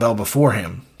Le'Veon Bell before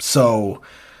him. So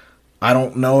I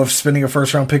don't know if spending a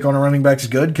first-round pick on a running back is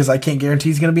good, because I can't guarantee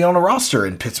he's going to be on a roster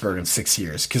in Pittsburgh in 6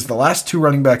 years, because the last 2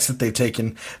 running backs that they've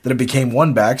taken that have became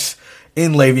one-backs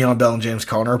in Le'Veon Bell and James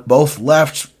Conner both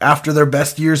left after their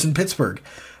best years in Pittsburgh.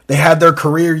 They had their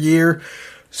career year,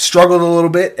 struggled a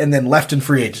little bit, and then left in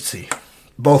free agency.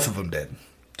 Both of them did.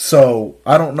 So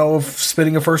I don't know if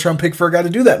spending a first-round pick for a guy to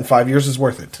do that in 5 years is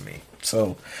worth it to me.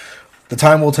 So the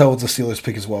time will tell with the Steelers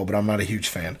pick as well, but I'm not a huge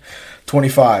fan.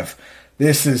 25.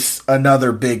 This is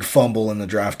another big fumble in the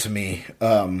draft to me.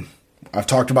 I've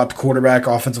talked about the quarterback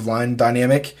offensive line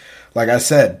dynamic. Like I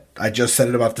said, I just said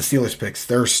it about the Steelers picks.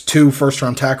 There's 2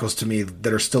 first-round tackles to me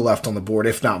that are still left on the board,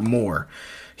 if not more,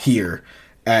 here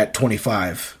at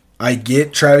 25. I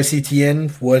get Travis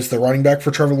Etienne was the running back for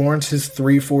Trevor Lawrence his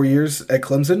 3-4 years at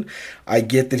Clemson. I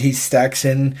get that he stacks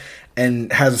in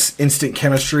and has instant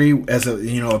chemistry as a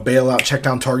bailout check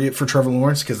down target for Trevor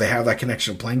Lawrence because they have that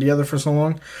connection of playing together for so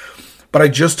long. But I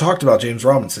just talked about James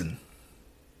Robinson.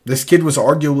 This kid was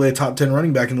arguably a top 10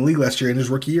 running back in the league last year in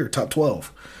his rookie year, top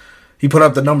 12. He put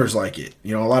up the numbers like it.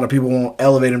 A lot of people won't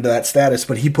elevate him to that status,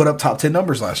 but he put up top 10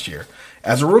 numbers last year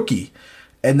as a rookie.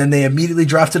 And then they immediately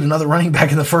drafted another running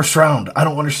back in the first round. I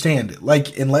don't understand.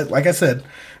 Like I said,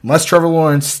 unless Trevor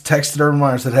Lawrence texted Urban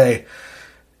Meyer and said, hey,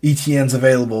 ETN's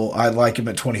available, I'd like him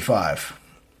at 25.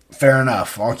 Fair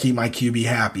enough. I'll keep my QB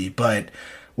happy. But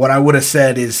what I would have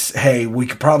said is, hey, we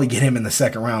could probably get him in the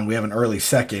second round. We have an early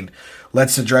second.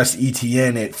 Let's address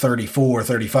ETN at 34,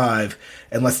 35,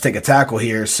 and let's take a tackle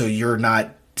here so you're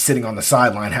not sitting on the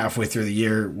sideline halfway through the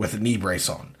year with a knee brace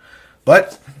on.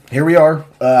 But here we are.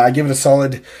 I give it a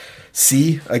solid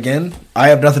C again. I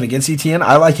have nothing against ETN.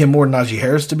 I like him more than Najee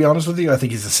Harris, to be honest with you. I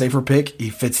think he's a safer pick. He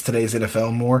fits today's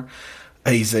NFL more.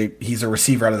 He's a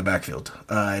receiver out of the backfield.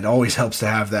 It always helps to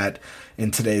have that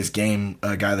in today's game,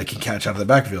 a guy that can catch out of the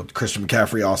backfield. Christian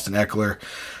McCaffrey, Austin Eckler.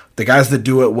 The guys that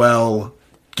do it well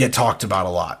get talked about a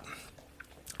lot.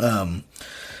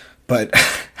 But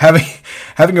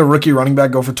having a rookie running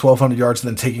back go for 1,200 yards and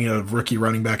then taking a rookie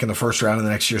running back in the first round of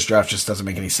the next year's draft just doesn't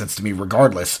make any sense to me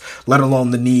regardless, let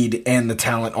alone the need and the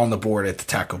talent on the board at the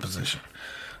tackle position.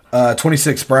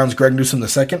 26, Browns, Greg Newsome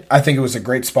II. I think it was a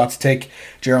great spot to take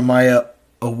Jeremiah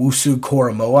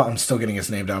Owusu-Koramoah. I'm still getting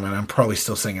his name down, and I'm probably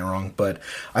still saying it wrong, but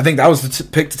I think that was the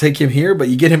pick to take him here, but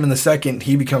you get him in the second,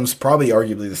 he becomes probably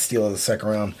arguably the steal of the second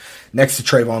round next to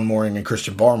Trayvon Moring and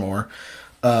Christian Barmore.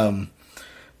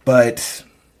 But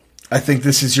I think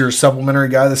this is your supplementary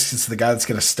guy. This is the guy that's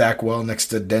going to stack well next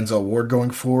to Denzel Ward going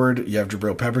forward. You have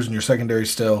Jabril Peppers in your secondary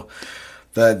still.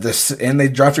 And they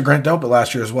drafted Grant Delpit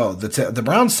last year as well. The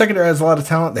Browns secondary has a lot of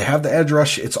talent. They have the edge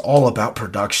rush. It's all about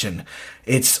production.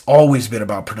 It's always been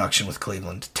about production with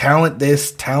Cleveland. Talent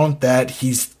this, talent that.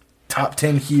 He's top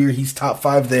 10 here. He's top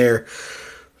 5 there.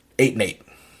 8-8,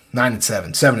 9-7,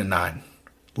 7-9.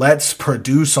 Let's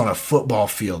produce on a football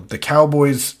field.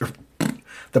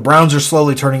 The Browns are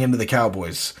slowly turning into the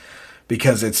Cowboys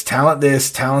because it's talent this,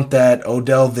 talent that,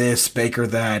 Odell this, Baker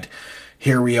that.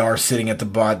 Here we are sitting at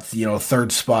the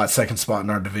third spot, second spot in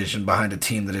our division behind a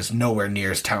team that is nowhere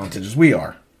near as talented as we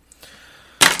are.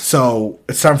 So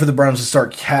it's time for the Browns to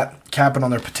start capping on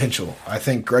their potential. I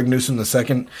think Greg Newsome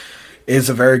II is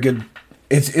a very good.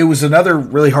 It was another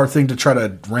really hard thing to try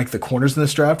to rank the corners in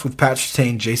this draft with Pat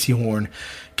Surtain, J.C. Horn,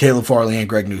 Caleb Farley, and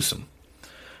Greg Newsome.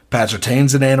 Pat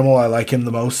Surtain's an animal. I like him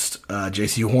the most.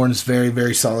 J.C. Horn's very,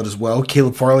 very solid as well.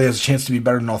 Caleb Farley has a chance to be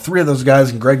better than all three of those guys,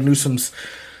 and Greg Newsome's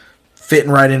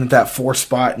fitting right in at that 4th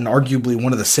spot and arguably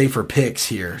one of the safer picks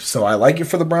here. So I like it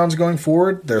for the Browns going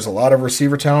forward. There's a lot of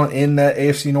receiver talent in that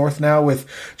AFC North now with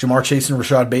Jamar Chase and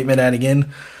Rashad Bateman adding in.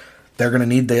 They're going to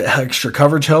need the extra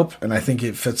coverage help, and I think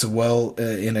it fits well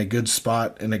in a good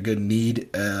spot and a good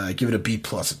need. I give it a B+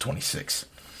 at 26.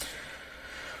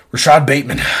 Rashad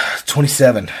Bateman,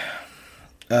 27.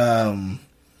 A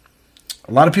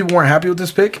lot of people weren't happy with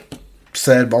this pick.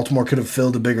 Said Baltimore could have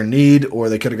filled a bigger need, or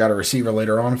they could have got a receiver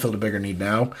later on and filled a bigger need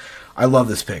now. I love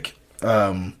this pick.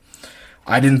 I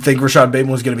didn't think Rashad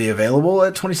Bateman was going to be available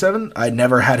at 27. I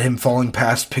never had him falling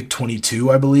past pick 22,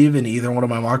 I believe, in either one of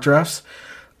my mock drafts.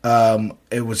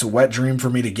 It was a wet dream for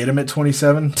me to get him at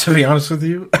 27, to be honest with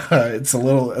you. It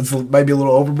might be a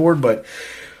little overboard, but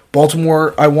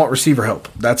Baltimore, I want receiver help.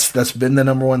 That's been the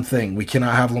number one thing. We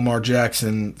cannot have Lamar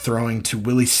Jackson throwing to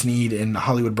Willie Snead and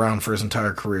Hollywood Brown for his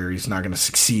entire career. He's not going to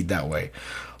succeed that way.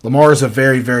 Lamar is a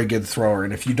very, very good thrower,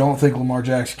 and if you don't think Lamar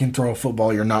Jackson can throw a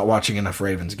football, you're not watching enough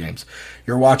Ravens games.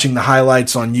 You're watching the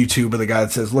highlights on YouTube of the guy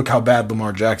that says, look how bad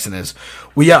Lamar Jackson is.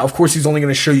 Well, yeah, of course he's only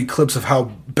going to show you clips of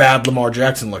how bad Lamar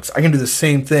Jackson looks. I can do the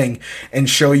same thing and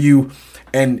show you.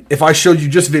 And if I showed you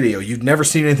just video, you've never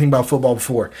seen anything about football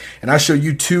before, and I show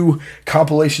you 2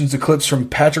 compilations of clips from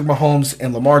Patrick Mahomes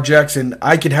and Lamar Jackson,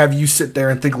 I could have you sit there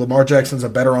and think Lamar Jackson's a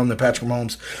better arm than Patrick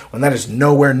Mahomes when that is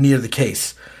nowhere near the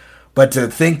case. But to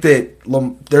think that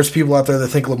there's people out there that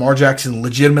think Lamar Jackson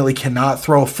legitimately cannot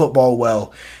throw a football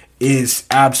well is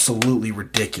absolutely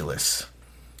ridiculous.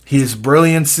 He has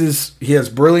brilliance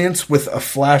with a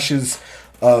flashes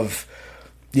of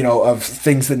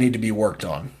things that need to be worked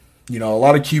on. A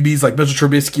lot of QBs like Mitchell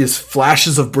Trubisky has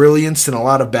flashes of brilliance and a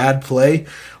lot of bad play.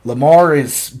 Lamar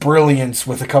is brilliance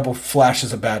with a couple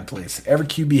flashes of bad plays. Every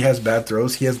QB has bad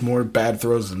throws. He has more bad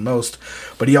throws than most.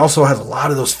 But he also has a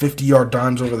lot of those 50-yard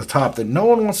dimes over the top that no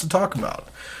one wants to talk about.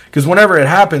 Because whenever it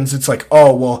happens, it's like,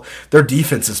 oh, well, their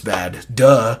defense is bad.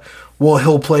 Duh. well,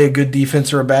 he'll play a good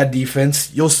defense or a bad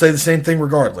defense. You'll say the same thing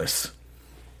regardless.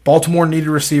 Baltimore needed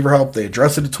receiver help. They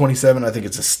addressed it at 27. I think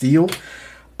it's a steal.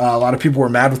 A lot of people were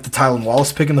mad with the Tylan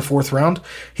Wallace pick in the 4th round.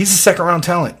 He's a second-round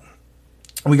talent.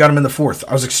 We got him in the 4th.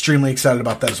 I was extremely excited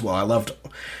about that as well.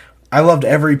 I loved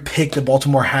every pick that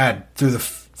Baltimore had through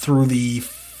the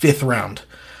 5th round.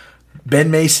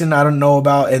 Ben Mason, I don't know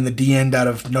about, and the D end out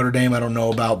of Notre Dame, I don't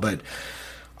know about, but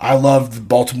I loved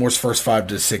Baltimore's first 5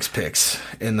 to 6 picks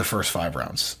in the first 5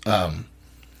 rounds.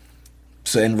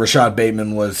 And Rashad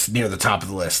Bateman was near the top of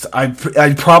the list.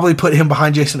 I'd probably put him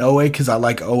behind Jason Owe because I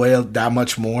like Owe that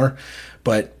much more,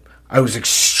 but I was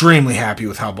extremely happy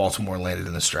with how Baltimore landed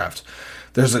in this draft.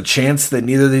 There's a chance that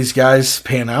neither of these guys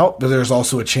pan out, but there's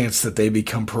also a chance that they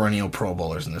become perennial Pro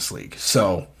Bowlers in this league.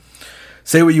 So,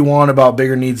 say what you want about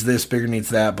bigger needs this, bigger needs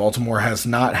that. Baltimore has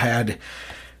not had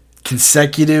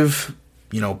consecutive,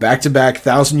 back-to-back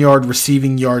 1,000-yard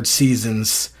receiving yard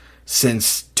seasons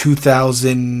since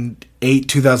 2008,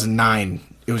 2009.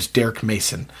 It was Derek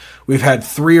Mason. We've had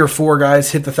 3 or 4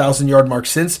 guys hit the 1,000-yard mark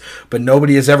since, but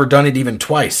nobody has ever done it even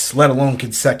twice, let alone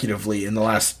consecutively in the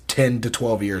last 10 to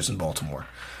 12 years in Baltimore.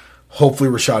 Hopefully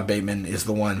Rashad Bateman is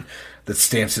the one that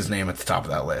stamps his name at the top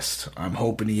of that list. I'm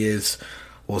hoping he is.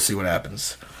 We'll see what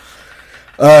happens.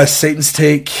 Satan's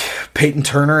take Peyton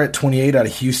Turner at 28 out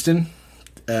of Houston.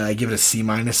 I give it a C-,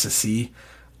 a C.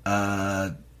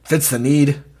 Fits the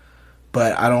need.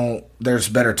 But there's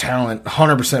better talent,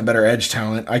 100% better edge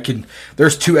talent.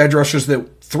 There's 3 edge rushers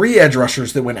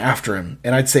that went after him.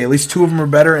 And I'd say at least 2 of them are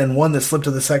better, and one that slipped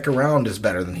to the 2nd round is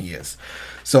better than he is.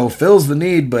 So fills the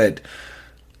need, but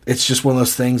it's just one of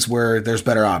those things where there's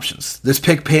better options. This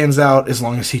pick pans out as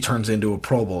long as he turns into a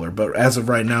Pro Bowler. But as of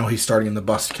right now, he's starting in the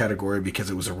bust category because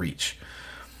it was a reach.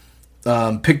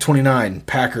 Pick 29,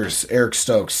 Packers, Eric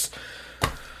Stokes.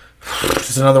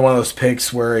 It's another one of those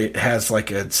picks where it has like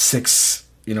a 6,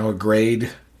 a grade.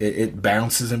 It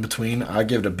bounces in between. I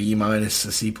give it a B-, a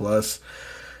C+.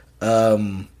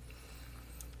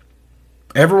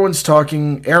 Everyone's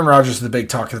talking. Aaron Rodgers is the big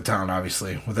talk of the town,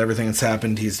 obviously. With everything that's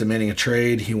happened, he's demanding a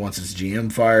trade. He wants his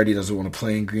GM fired. He doesn't want to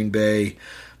play in Green Bay.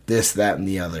 This, that, and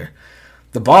the other.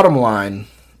 The bottom line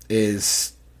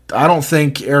is I don't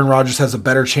think Aaron Rodgers has a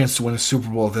better chance to win a Super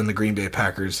Bowl than the Green Bay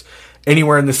Packers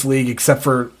anywhere in this league except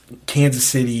for Kansas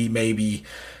City, maybe.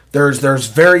 There's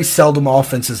very seldom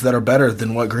offenses that are better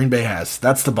than what Green Bay has.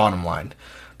 That's the bottom line.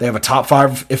 They have a top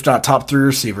 5, if not top 3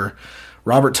 receiver.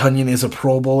 Robert Tonyan is a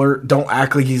Pro Bowler. Don't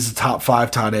act like he's a top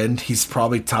 5 tight end. He's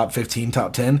probably top 15,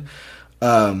 top 10.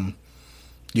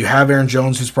 You have Aaron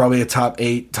Jones, who's probably a top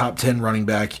 8, top 10 running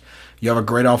back. You have a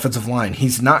great offensive line.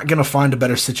 He's not going to find a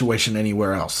better situation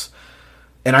anywhere else.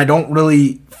 And I don't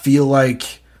really feel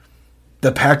like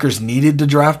the Packers needed to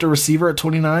draft a receiver at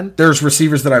 29. There's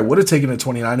receivers that I would have taken at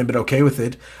 29 and been okay with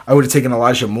it. I would have taken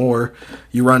Elijah Moore.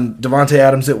 You run Devontae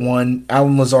Adams at 1,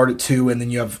 Alan Lazard at 2, and then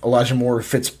you have Elijah Moore who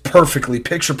fits perfectly,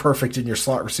 picture perfect in your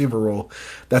slot receiver role.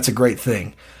 That's a great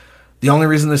thing. The only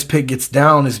reason this pick gets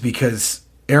down is because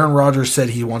Aaron Rodgers said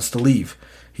he wants to leave.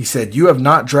 He said, you have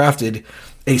not drafted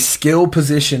a skill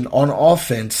position on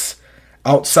offense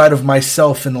outside of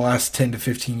myself in the last 10 to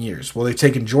 15 years. Well, they've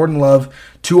taken Jordan Love,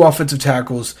 2 offensive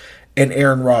tackles, and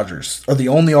Aaron Rodgers are the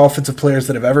only offensive players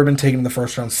that have ever been taken in the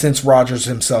first round since Rodgers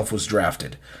himself was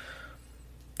drafted.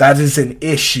 That is an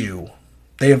issue.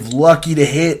 They have lucky to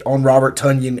hit on Robert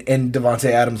Tonyan and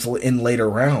Devontae Adams in later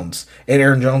rounds, and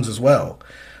Aaron Jones as well.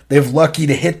 They have lucky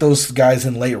to hit those guys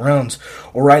in late rounds.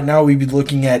 Or right now we'd be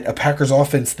looking at a Packers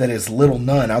offense that is little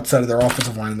none outside of their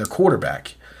offensive line and their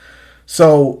quarterback.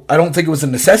 So I don't think it was a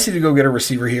necessity to go get a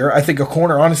receiver here. I think a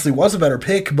corner honestly was a better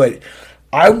pick, but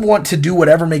I want to do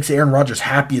whatever makes Aaron Rodgers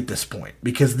happy at this point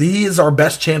because these are our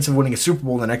best chance of winning a Super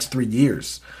Bowl in the next 3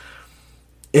 years.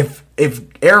 If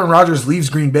Aaron Rodgers leaves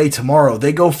Green Bay tomorrow,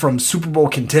 they go from Super Bowl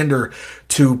contender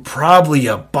to probably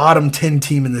a bottom 10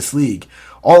 team in this league.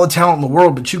 All the talent in the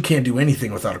world, but you can't do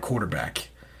anything without a quarterback.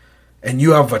 And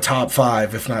you have a top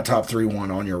 5, if not top 3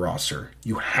 one on your roster.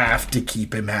 You have to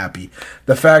keep him happy.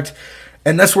 The fact,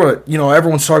 and that's what,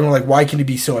 everyone's talking like, why can he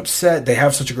be so upset? They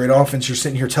have such a great offense. You're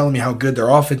sitting here telling me how good their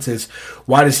offense is.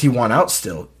 Why does he want out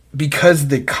still? Because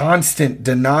the constant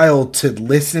denial to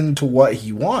listen to what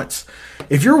he wants.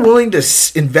 If you're willing to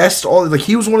invest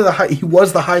he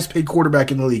was the highest paid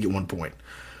quarterback in the league at one point.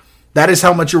 That is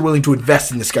how much you're willing to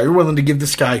invest in this guy. You're willing to give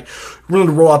this guy, you're willing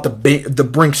to roll out the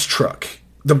Brinks truck.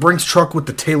 The Brinks truck with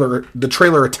the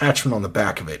trailer attachment on the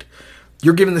back of it.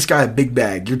 You're giving this guy a big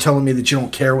bag. You're telling me that you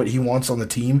don't care what he wants on the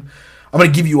team. I'm going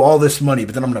to give you all this money,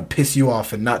 but then I'm going to piss you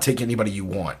off and not take anybody you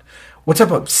want. What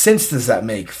type of sense does that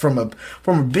make from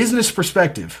a business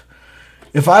perspective?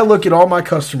 If I look at all my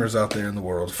customers out there in the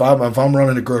world, if I'm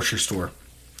running a grocery store,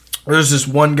 there's this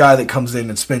one guy that comes in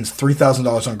and spends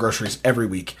 $3,000 on groceries every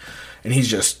week, and he's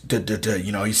just,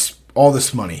 he's all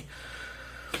this money.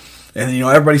 And,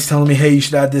 everybody's telling me, hey, you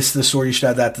should add this to the store, you should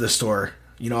add that to the store.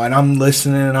 And I'm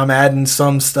listening and I'm adding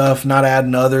some stuff, not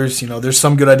adding others. There's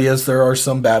some good ideas, there are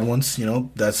some bad ones.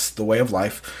 That's the way of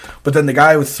life. But then the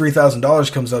guy with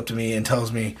 $3,000 comes up to me and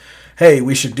tells me, hey,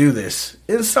 we should do this.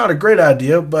 It's not a great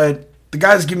idea, but the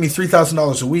guy's giving me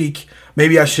 $3,000 a week.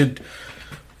 Maybe I should,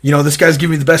 this guy's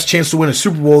giving me the best chance to win a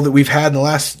Super Bowl that we've had in the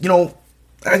last,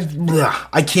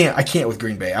 I can't with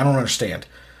Green Bay. I don't understand.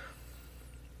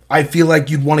 I feel like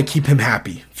you'd want to keep him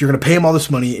happy. If you're going to pay him all this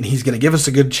money and he's going to give us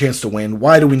a good chance to win,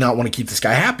 why do we not want to keep this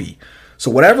guy happy? So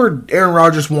whatever Aaron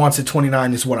Rodgers wants at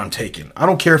 29 is what I'm taking. I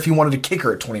don't care if he wanted a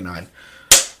kicker at 29.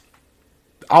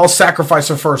 I'll sacrifice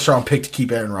a first-round pick to keep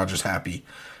Aaron Rodgers happy.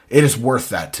 It is worth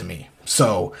that to me.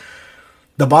 So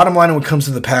the bottom line when it comes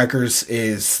to the Packers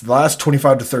is the last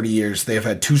 25 to 30 years, they have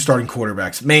had two starting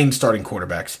quarterbacks, main starting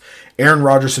quarterbacks, Aaron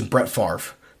Rodgers and Brett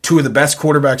Favre. Two of the best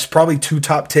quarterbacks, probably two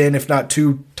top 10, if not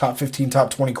two top 15, top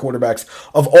 20 quarterbacks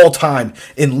of all time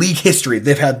in league history.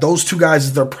 They've had those two guys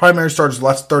as their primary starters the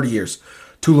last 30 years.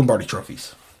 2 Lombardi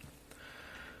trophies.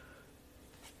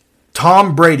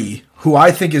 Tom Brady, who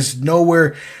I think is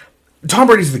nowhere... Tom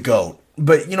Brady's the GOAT.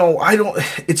 But,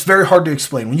 it's very hard to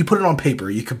explain. When you put it on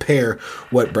paper, you compare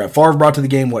what Brett Favre brought to the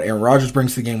game, what Aaron Rodgers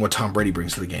brings to the game, what Tom Brady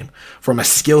brings to the game. From a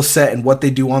skill set and what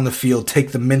they do on the field,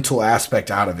 take the mental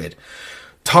aspect out of it.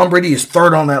 Tom Brady is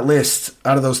third on that list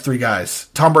out of those 3 guys.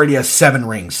 Tom Brady has 7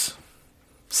 rings.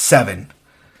 7.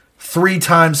 3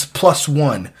 times plus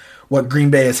 1 what Green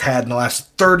Bay has had in the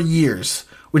last 30 years,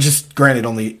 which is, granted,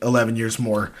 only 11 years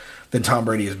more than Tom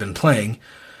Brady has been playing.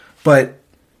 But,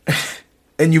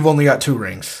 and you've only got 2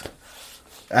 rings.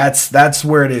 That's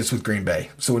where it is with Green Bay.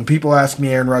 So when people ask me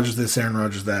Aaron Rodgers this, Aaron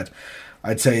Rodgers that,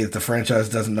 I'd say that the franchise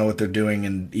doesn't know what they're doing,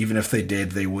 and even if they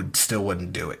did, they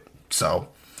wouldn't do it. So...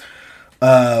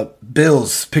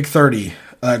 Bills, pick 30.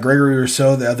 Gregory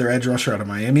Rousseau, the other edge rusher out of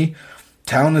Miami.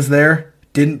 Talent is there.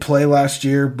 Didn't play last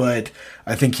year, but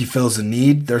I think he fills a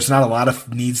need. There's not a lot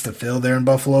of needs to fill there in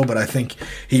Buffalo, but I think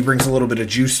he brings a little bit of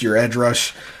juice to your edge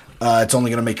rush. It's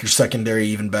only going to make your secondary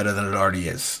even better than it already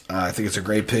is. I think it's a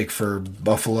great pick for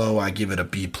Buffalo. I give it a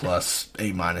B+,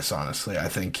 A-, honestly. I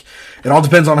think it all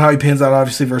depends on how he pans out,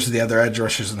 obviously, versus the other edge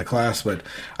rushers in the class, but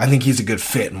I think he's a good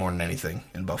fit more than anything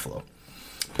in Buffalo.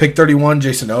 Pick 31,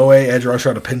 Jason Owe, edge rusher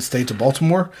out of Penn State to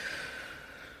Baltimore.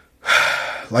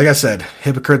 Like I said,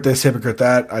 hypocrite this, hypocrite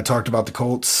that. I talked about the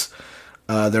Colts.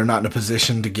 They're not in a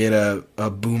position to get a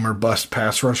boom or bust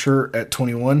pass rusher at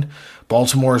 21.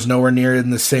 Baltimore is nowhere near in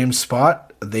the same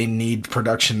spot. They need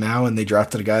production now, and they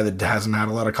drafted a guy that hasn't had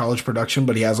a lot of college production,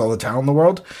 but he has all the talent in the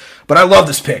world. But I love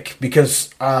this pick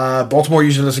because Baltimore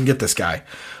usually doesn't get this guy.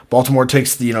 Baltimore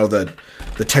takes the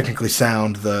technically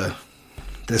sound,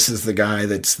 this is the guy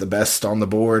that's the best on the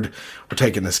board. We're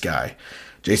taking this guy.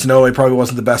 Jason Owe probably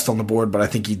wasn't the best on the board, but I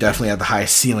think he definitely had the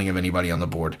highest ceiling of anybody on the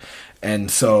board.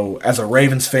 And so, as a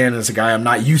Ravens fan, as a guy I'm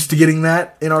not used to getting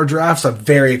that in our drafts, I'm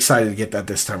very excited to get that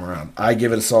this time around. I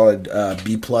give it a solid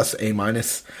B+, A-.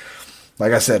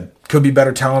 Like I said, could be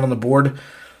better talent on the board.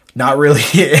 Not really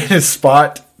in a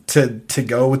spot to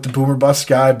go with the boomer bust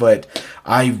guy, but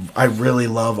I really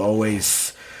love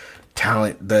Owe's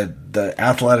talent. The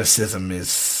athleticism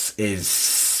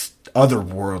is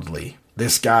otherworldly.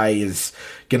 This guy is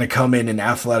going to come in and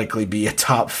athletically be a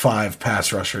top 5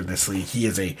 pass rusher in this league. He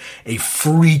is a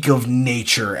freak of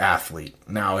nature athlete.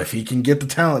 Now, if he can get the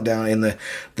talent down and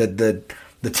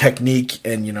the technique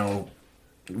and,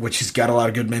 which he's got a lot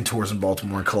of good mentors in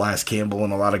Baltimore, Calais Campbell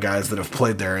and a lot of guys that have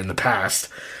played there in the past,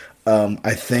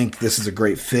 I think this is a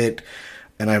great fit,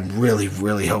 and I'm really,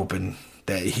 really hoping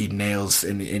that he nails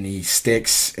and he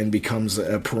sticks and becomes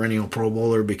a perennial Pro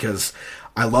Bowler because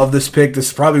I love this pick. This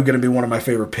is probably going to be one of my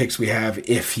favorite picks we have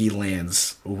if he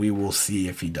lands. We will see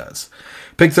if he does.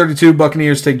 Pick 32,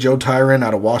 Buccaneers take Joe Tyron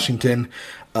out of Washington,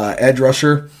 edge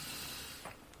rusher.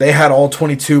 They had all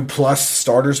 22 plus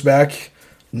starters back.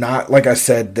 Not, like I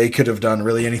said, they could have done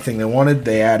really anything they wanted.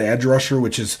 They add edge rusher,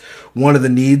 which is one of the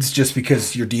needs just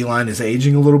because your D-line is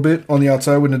aging a little bit on the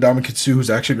outside with Ndamukong Suh, who's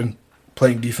actually been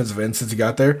playing defensive end since he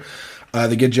got there.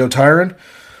 They get Joe Tyron.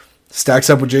 Stacks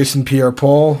up with Jason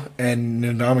Pierre-Paul and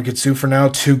Ndamukong Suh for now.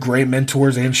 2 great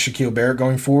mentors and Shaquille Barrett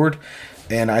going forward.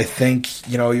 And I think,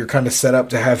 you're kind of set up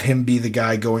to have him be the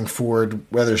guy going forward,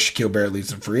 whether Shaquille Barrett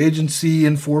leads in free agency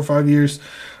in 4 or 5 years,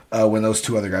 when those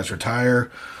 2 other guys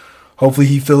retire. Hopefully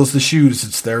he fills the shoes.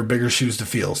 It's their bigger shoes to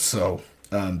fill. So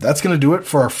That's going to do it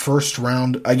for our first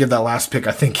round. I give that last pick.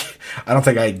 I don't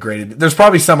think I graded it. There's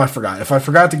probably some I forgot. If I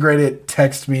forgot to grade it,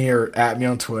 text me or at me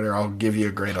on Twitter. I'll give you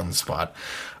a grade on the spot.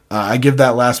 I give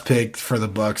that last pick for the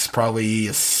Bucks probably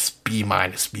a B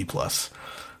minus, B plus,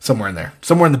 somewhere in there,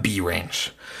 somewhere in the B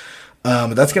range.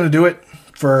 But that's going to do it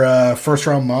for first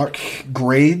round mock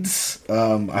grades.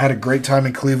 I had a great time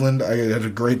in Cleveland. I had a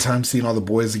great time seeing all the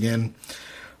boys again.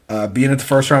 Being at the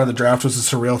first round of the draft was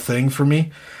a surreal thing for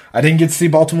me. I didn't get to see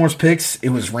Baltimore's picks. It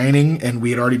was raining, and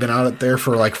we had already been out there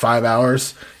for like 5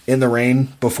 hours in the rain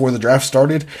before the draft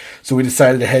started. So we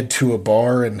decided to head to a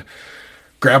bar and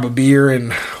grab a beer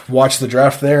and watch the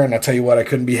draft there. And I tell you what, I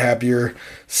couldn't be happier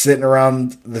sitting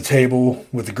around the table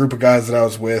with the group of guys that I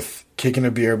was with, kicking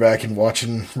a beer back and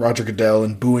watching Roger Goodell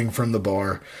and booing from the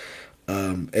bar.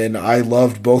 And I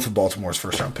loved both of Baltimore's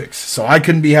first-round picks. So I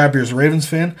couldn't be happier as a Ravens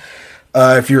fan.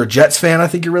 If you're a Jets fan, I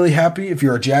think you're really happy. If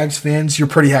you're a Jags fan, you're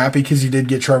pretty happy because you did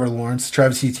get Trevor Lawrence.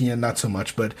 Travis Etienne, not so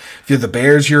much. But if you're the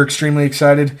Bears, you're extremely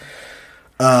excited.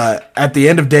 At the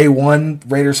end of day one,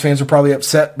 Raiders fans were probably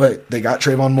upset, but they got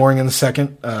Trayvon Mooring in the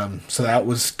second. So that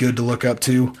was good to look up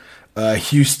to.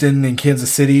 Houston and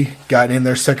Kansas City got in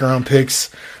their second-round picks.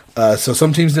 So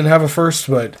some teams didn't have a first,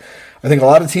 but I think a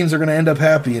lot of teams are going to end up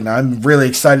happy, and I'm really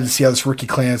excited to see how this rookie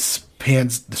class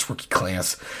pans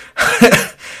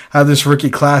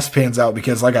out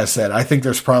because, like I said, I think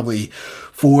there's probably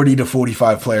 40 to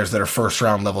 45 players that are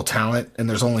first-round level talent, and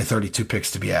there's only 32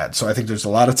 picks to be had. So I think there's a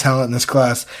lot of talent in this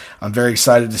class. I'm very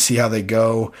excited to see how they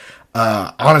go.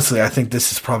 Honestly, I think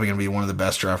this is probably going to be one of the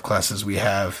best draft classes we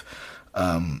have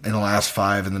in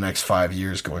the next 5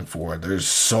 years going forward. There's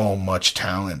so much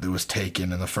talent that was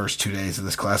taken in the first 2 days of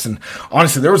this class. And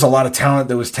honestly, there was a lot of talent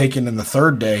that was taken in the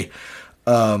third day.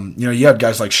 You had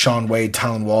guys like Sean Wade,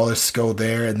 Tylan Wallace go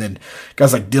there, and then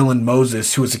guys like Dylan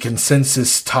Moses, who was a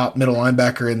consensus top middle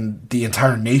linebacker in the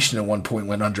entire nation at one point,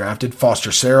 went undrafted. Foster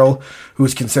Sarell, who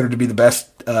was considered to be the best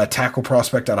tackle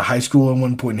prospect out of high school at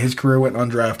one point in his career, went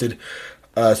undrafted.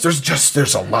 So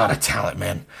there's a lot of talent,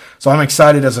 man. So I'm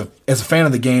excited as a fan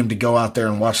of the game to go out there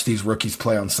and watch these rookies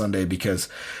play on Sunday because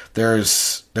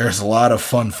there's a lot of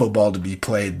fun football to be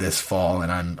played this fall,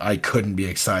 and I couldn't be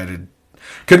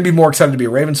more excited to be a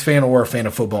Ravens fan or a fan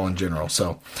of football in general.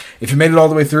 So if you made it all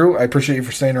the way through, I appreciate you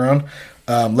for staying around.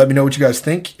 Let me know what you guys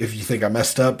think. If you think I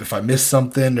messed up, if I missed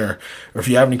something, or if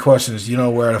you have any questions, you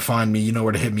know where to find me. You know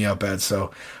where to hit me up at.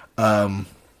 So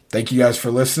thank you guys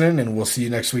for listening, and we'll see you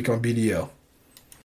next week on BDO.